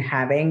you've been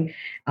having,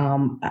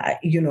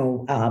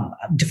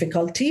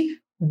 difficulty,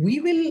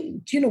 we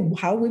will,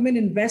 How Women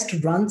Invest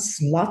runs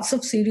lots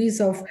of series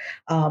of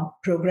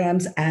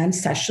programs and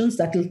sessions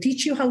that will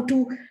teach you how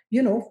to,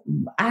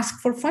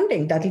 ask for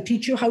funding, that will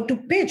teach you how to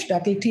pitch,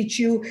 that will teach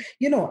you,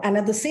 and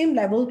at the same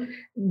level,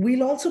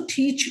 we'll also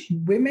teach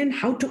women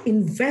how to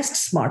invest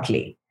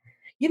smartly.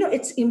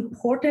 It's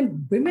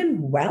important.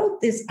 Women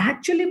wealth is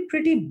actually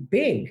pretty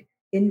big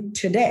in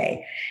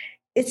today.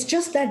 It's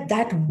just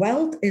that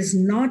wealth is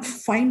not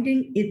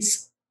finding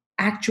its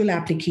actual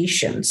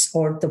applications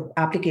or the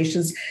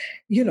applications,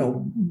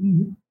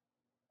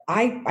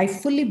 I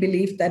fully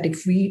believe that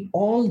if we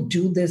all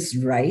do this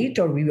right,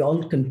 or we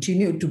all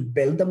continue to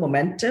build the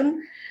momentum,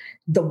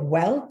 the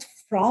wealth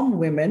from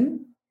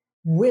women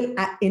will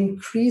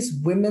increase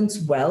women's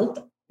wealth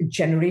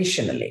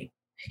generationally.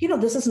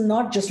 This is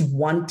not just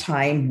one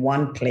time,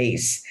 one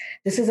place.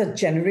 This is a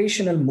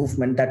generational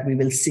movement that we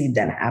will see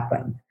then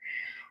happen.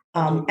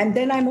 And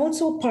then I'm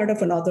also part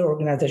of another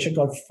organization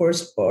called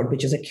First Board,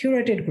 which is a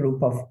curated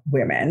group of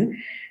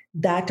women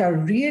that are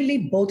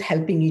really both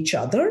helping each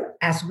other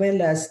as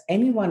well as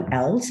anyone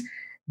else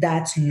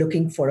that's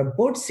looking for a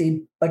board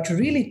seat, but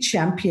really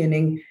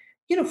championing,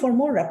 for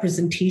more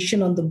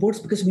representation on the boards,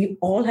 because we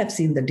all have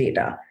seen the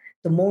data.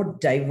 The more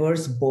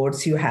diverse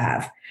boards you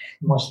have,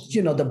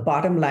 the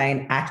bottom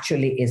line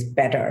actually is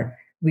better.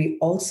 We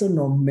also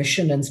know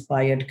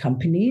mission-inspired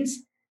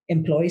companies,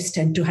 employees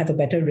tend to have a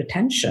better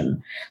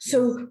retention.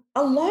 So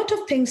a lot of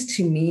things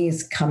to me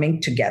is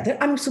coming together.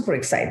 I'm super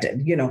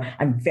excited.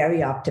 I'm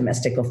very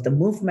optimistic of the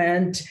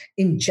movement.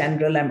 In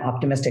general, I'm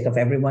optimistic of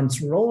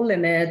everyone's role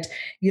in it,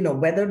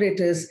 whether it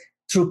is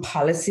through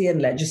policy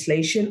and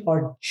legislation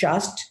or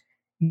just,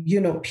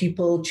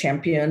 people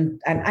champion.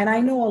 And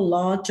I know a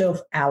lot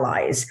of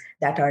allies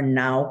that are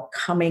now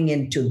coming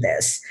into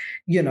this.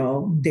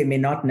 They may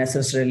not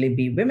necessarily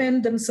be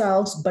women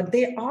themselves, but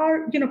they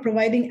are,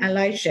 providing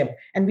allyship.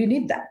 And we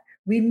need that.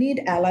 We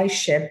need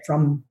allyship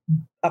from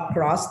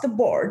across the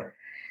board,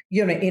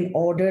 in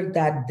order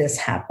that this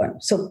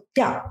happens. So,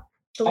 yeah.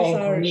 I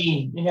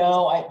agree.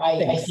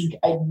 I think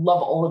I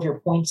love all of your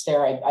points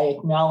there. I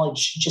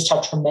acknowledge just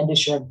how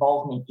tremendous your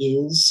involvement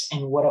is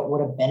and what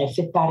a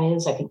benefit that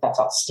is. I think that's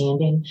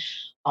outstanding.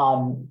 I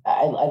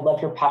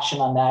love your passion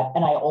on that.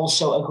 And I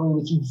also agree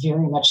with you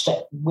very much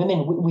that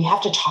women, we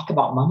have to talk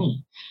about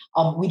money.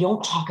 We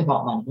don't talk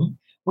about money.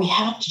 We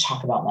have to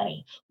talk about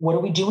money. What are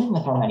we doing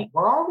with our money?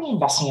 Where are we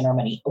investing in our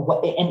money?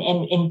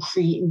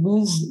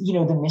 Lose,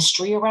 the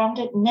mystery around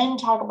it. Men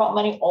talk about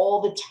money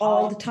all the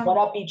time. One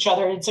up each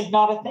other. It's like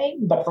not a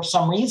thing. But for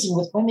some reason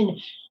with women,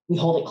 we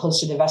hold it close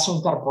to the vest and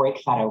we've got to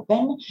break that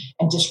open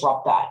and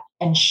disrupt that.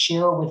 and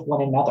share with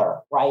one another,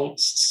 right?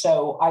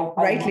 So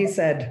rightly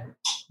said.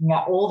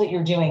 Yeah, all that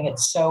you're doing,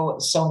 it's so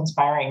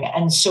inspiring.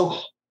 And so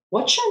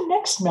what's your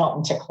next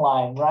mountain to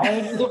climb,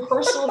 right? Either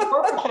personally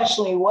or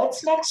professionally,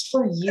 what's next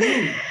for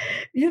you?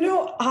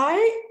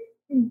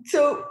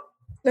 So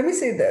let me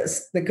say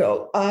this,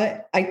 Nicole.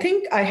 I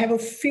think I have a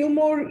few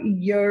more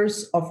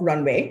years of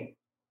runway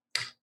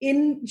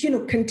in,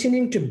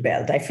 continuing to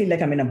build. I feel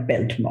like I'm in a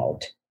build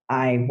mode.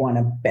 I want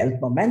to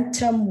build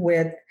momentum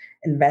with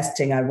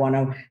investing. I want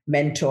to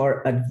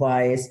mentor,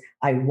 advise.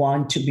 I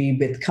want to be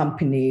with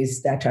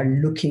companies that are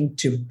looking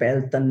to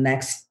build the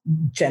next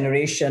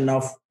generation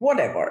of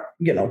whatever,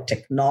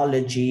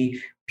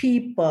 technology,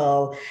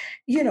 people,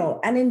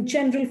 and in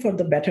general for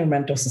the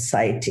betterment of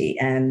society.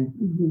 And,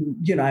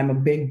 I'm a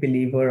big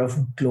believer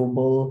of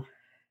global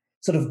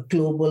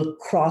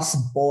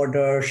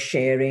cross-border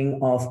sharing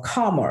of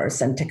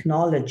commerce and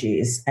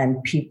technologies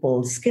and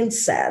people's skill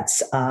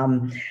sets.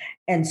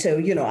 And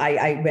so,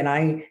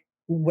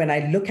 when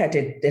I look at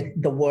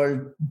it, the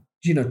world,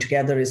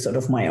 together is sort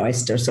of my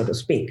oyster, so to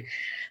speak.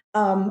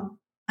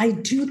 I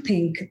do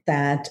think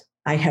that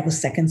I have a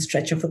second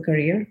stretch of a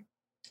career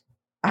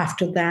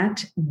after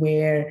that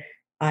where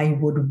I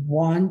would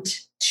want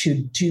to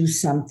do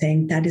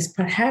something that is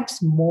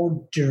perhaps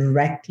more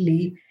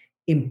directly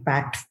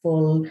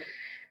impactful,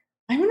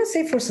 I want to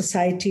say, for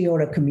society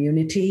or a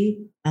community.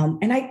 And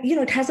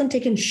it hasn't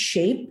taken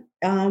shape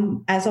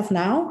as of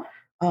now.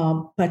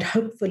 But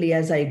hopefully,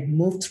 as I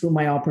move through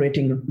my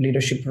operating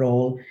leadership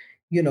role,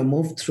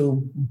 move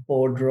through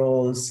board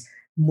roles,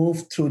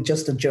 move through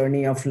just the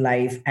journey of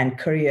life and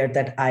career,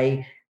 that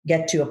I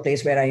get to a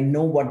place where I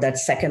know what that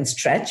second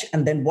stretch,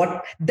 and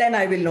then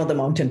I will know the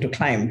mountain to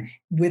climb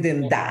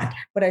within that.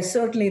 But I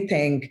certainly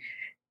think,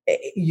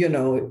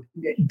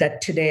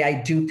 that today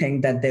I do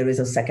think that there is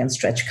a second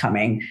stretch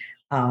coming.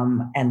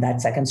 And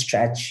that second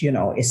stretch,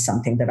 is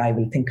something that I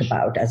will think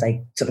about as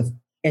I sort of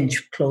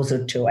inch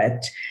closer to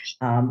it.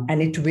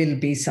 And it will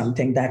be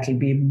something that will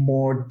be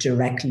more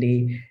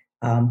directly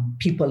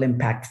people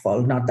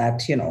impactful, not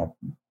that,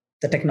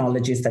 the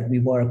technologies that we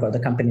work or the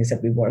companies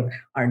that we work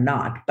are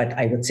not. But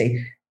I would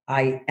say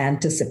I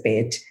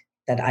anticipate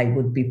that I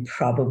would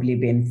probably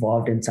be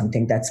involved in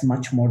something that's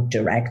much more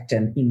direct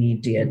and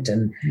immediate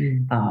and,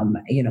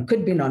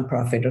 could be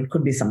nonprofit or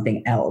could be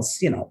something else,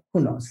 who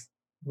knows?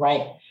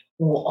 Right.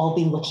 We'll all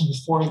be looking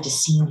forward to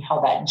seeing how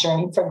that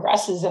journey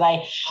progresses. And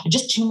I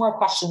just 2 more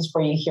questions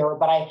for you here,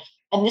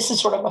 and this is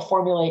sort of a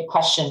formulaic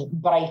question,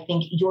 but I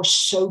think you're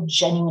so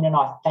genuine and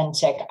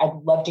authentic. I'd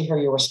love to hear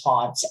your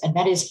response. And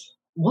that is,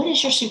 what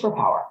is your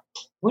superpower?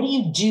 What do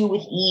you do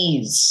with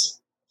ease?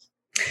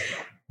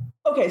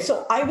 Okay,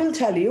 so I will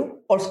tell you,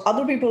 or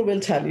other people will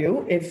tell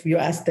you, if you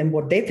ask them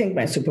what they think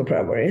my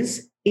superpower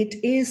is. It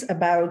is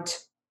about,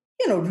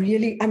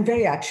 really, I'm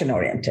very action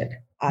oriented.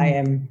 I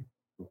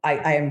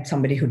am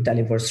somebody who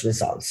delivers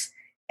results,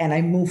 and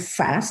I move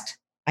fast.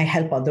 I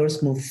help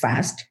others move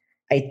fast.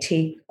 I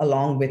take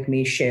along with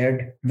me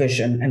shared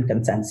vision and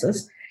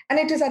consensus. And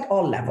it is at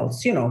all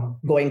levels,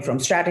 going from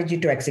strategy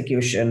to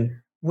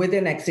execution,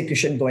 within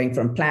execution, going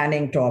from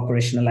planning to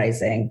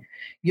operationalizing,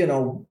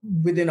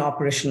 within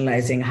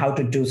operationalizing, how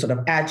to do sort of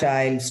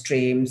agile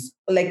streams,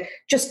 like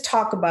just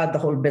talk about the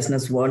whole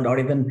business world or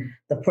even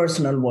the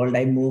personal world.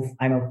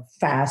 I'm a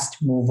fast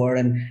mover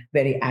and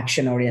very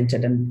action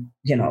oriented and,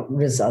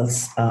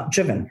 results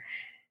driven.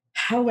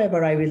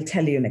 However, I will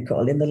tell you,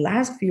 Nicole, in the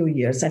last few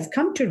years, I've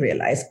come to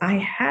realize I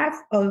have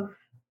an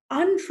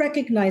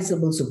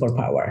unrecognizable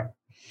superpower.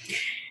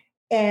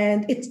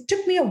 And it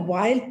took me a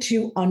while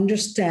to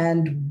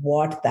understand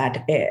what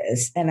that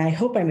is. And I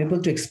hope I'm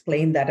able to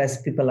explain that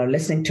as people are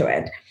listening to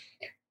it.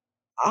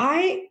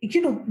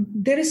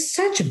 There is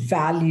such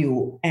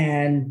value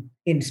in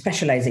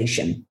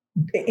specialization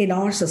in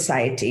our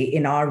society,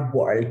 in our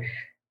world.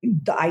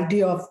 The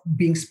idea of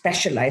being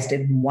specialized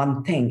in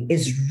one thing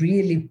is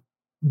really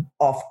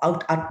of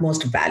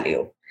utmost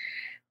value.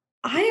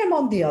 I am,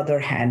 on the other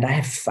hand, I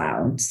have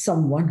found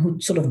someone who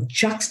sort of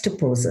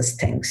juxtaposes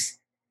things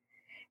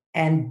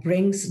and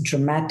brings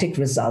dramatic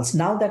results.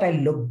 Now that I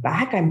look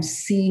back, I'm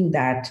seeing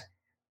that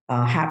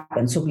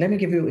happen. So let me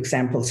give you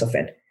examples of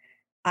it.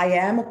 I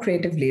am a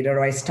creative leader,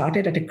 or I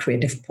started at a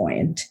creative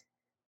point,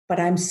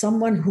 but I'm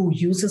someone who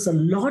uses a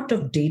lot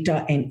of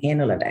data and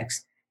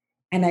analytics.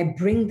 And I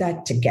bring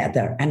that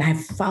together. And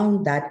I've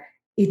found that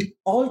it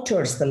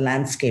alters the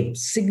landscape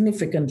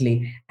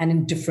significantly and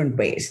in different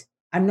ways.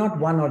 I'm not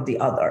one or the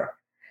other.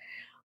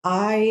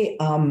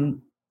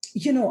 I'm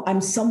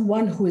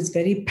someone who is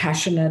very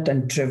passionate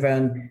and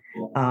driven,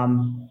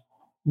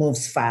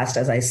 moves fast,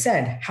 as I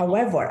said.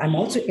 However, I'm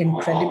also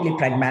incredibly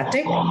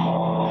pragmatic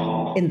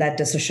in that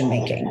decision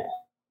making.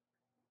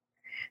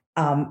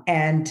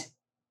 And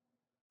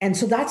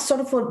so that's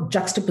sort of a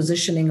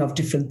juxtapositioning of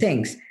different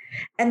things.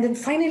 And then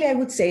finally, I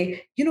would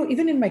say,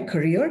 even in my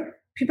career,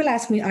 people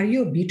ask me, are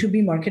you a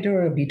B2B marketer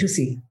or a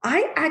B2C?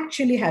 I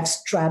actually have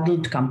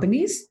straddled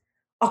companies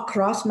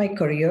across my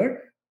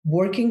career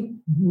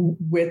working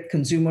with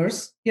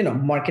consumers,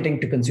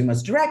 marketing to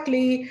consumers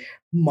directly,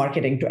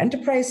 marketing to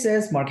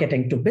enterprises,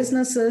 marketing to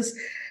businesses.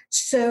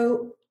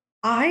 So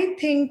I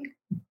think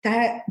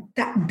that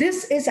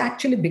this is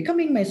actually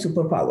becoming my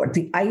superpower.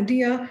 The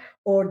idea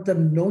or the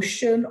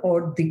notion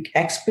or the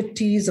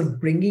expertise of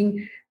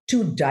bringing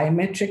two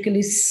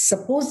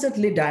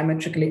supposedly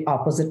diametrically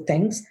opposite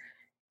things,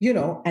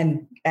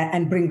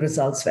 and bring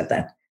results with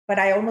it. But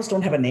I almost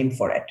don't have a name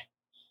for it.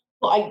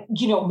 Well,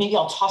 maybe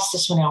I'll toss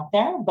this one out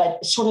there,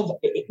 but sort of,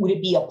 would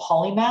it be a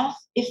polymath,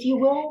 if you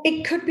will?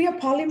 It could be a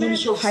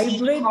polymath,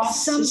 hybrid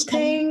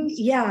something.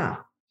 Yeah.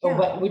 Or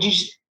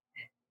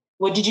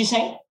what did you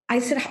say? I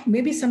said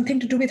maybe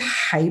something to do with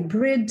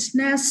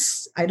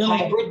hybridness. I don't know.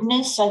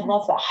 Hybridness. I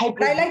love that.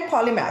 Hybrid. I like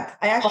polymath.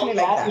 I actually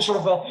like that.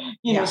 Sort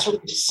of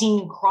sort of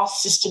seeing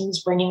cross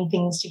systems, bringing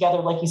things together,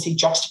 like you say,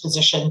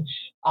 juxtaposition.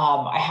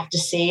 I have to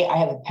say, I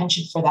have a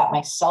penchant for that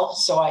myself.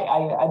 So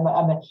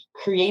I'm a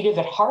creative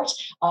at heart,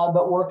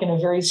 but work in a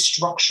very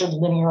structured,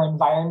 linear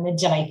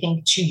environment. And I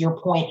think, to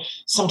your point,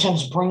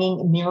 sometimes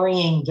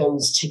marrying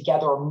those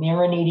together,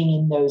 marinating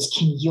in those,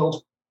 can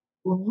yield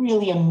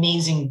really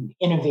amazing,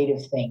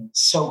 innovative things.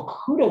 So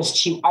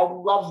kudos to you. I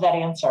love that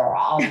answer.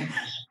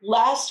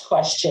 Last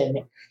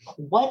question.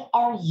 What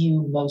are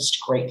you most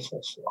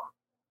grateful for?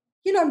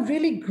 I'm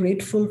really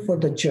grateful for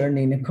the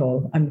journey,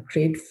 Nicole. I'm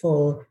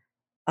grateful.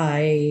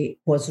 I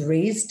was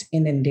raised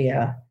in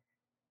India.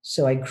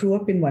 So I grew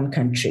up in one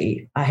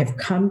country. I have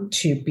come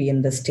to be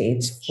in the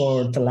States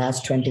for the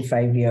last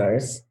 25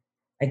 years.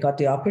 I got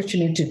the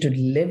opportunity to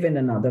live in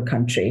another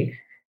country,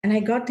 and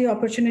I got the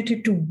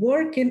opportunity to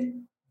work in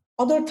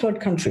other third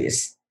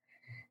countries,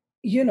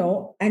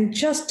 and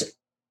just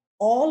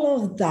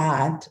all of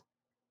that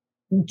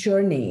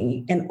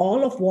journey and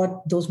all of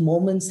what those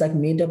moments that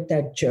made up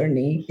that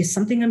journey is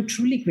something I'm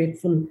truly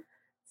grateful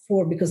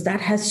for, because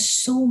that has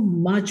so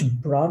much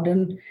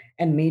broadened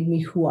and made me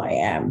who I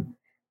am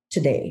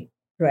today,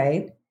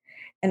 right?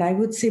 And I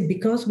would say,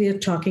 because we are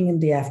talking in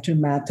the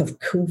aftermath of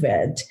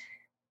COVID,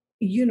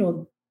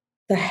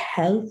 the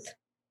health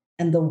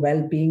and the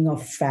well-being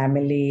of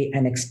family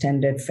and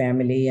extended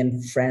family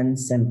and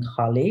friends and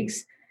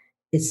colleagues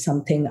is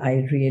something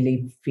I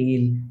really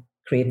feel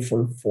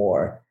grateful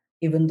for.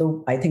 Even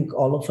though I think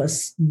all of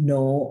us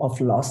know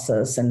of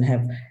losses and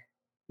have,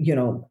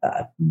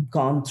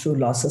 gone through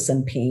losses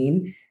and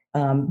pain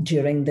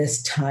during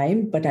this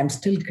time, but I'm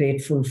still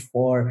grateful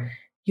for,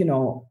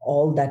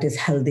 all that is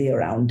healthy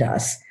around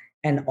us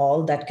and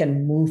all that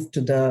can move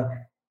to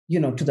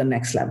the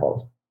next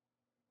level.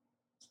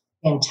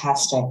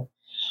 Fantastic.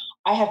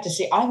 I have to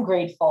say, I'm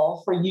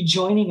grateful for you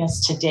joining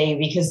us today,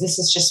 because this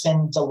has just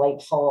been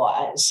delightful.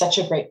 Such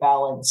a great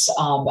balance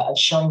of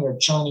sharing your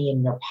journey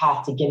and your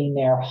path to getting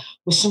there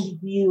with some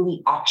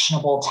really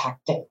actionable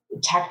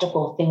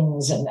tactical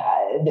things and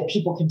that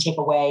people can take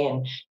away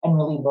and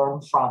really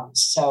learn from.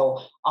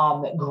 So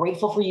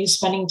grateful for you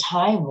spending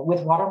time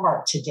with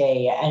Watermark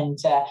today. And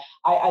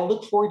I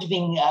look forward to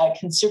being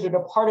considered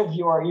a part of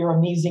your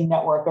amazing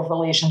network of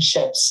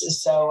relationships.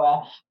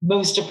 So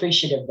most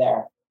appreciative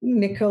there.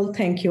 Nicole,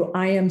 thank you.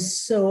 I am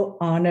so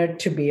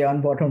honored to be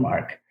on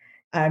Watermark.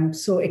 I'm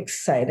so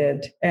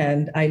excited,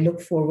 and I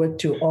look forward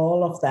to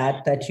all of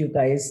that you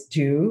guys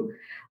do.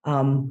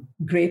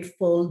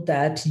 Grateful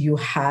that you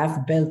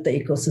have built the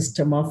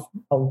ecosystem of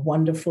a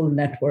wonderful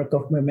network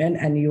of women,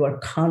 and you are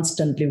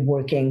constantly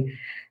working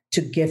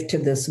to give to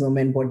these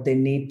women what they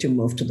need to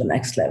move to the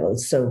next level.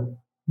 So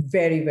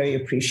very, very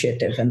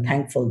appreciative and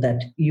thankful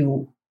that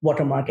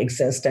Watermark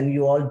exists, and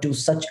you all do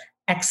such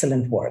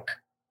excellent work.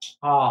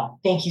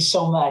 Thank you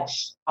so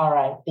much. All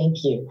right.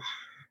 Thank you.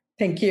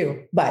 Thank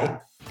you. Bye.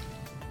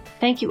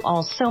 Thank you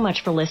all so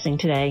much for listening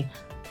today.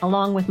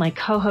 Along with my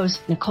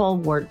co-host, Nicole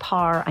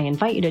Ward-Parr, I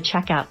invite you to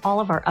check out all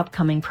of our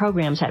upcoming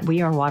programs at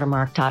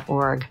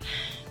wearewatermark.org.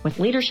 With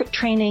leadership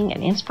training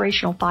and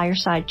inspirational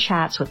fireside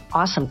chats with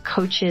awesome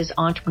coaches,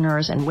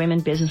 entrepreneurs, and women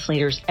business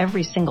leaders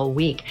every single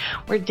week,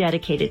 we're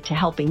dedicated to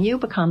helping you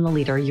become the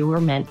leader you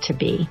were meant to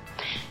be.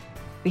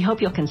 We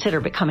hope you'll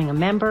consider becoming a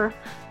member,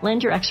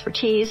 lend your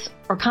expertise,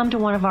 or come to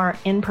one of our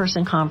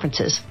in-person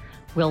conferences.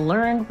 We'll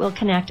learn, we'll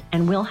connect,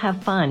 and we'll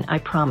have fun, I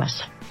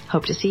promise.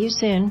 Hope to see you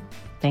soon.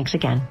 Thanks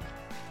again.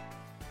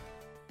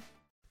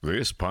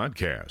 This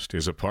podcast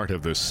is a part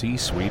of the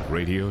C-Suite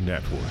Radio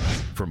Network.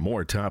 For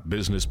more top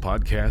business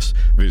podcasts,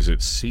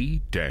 visit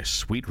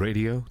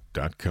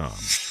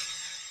c-suiteradio.com.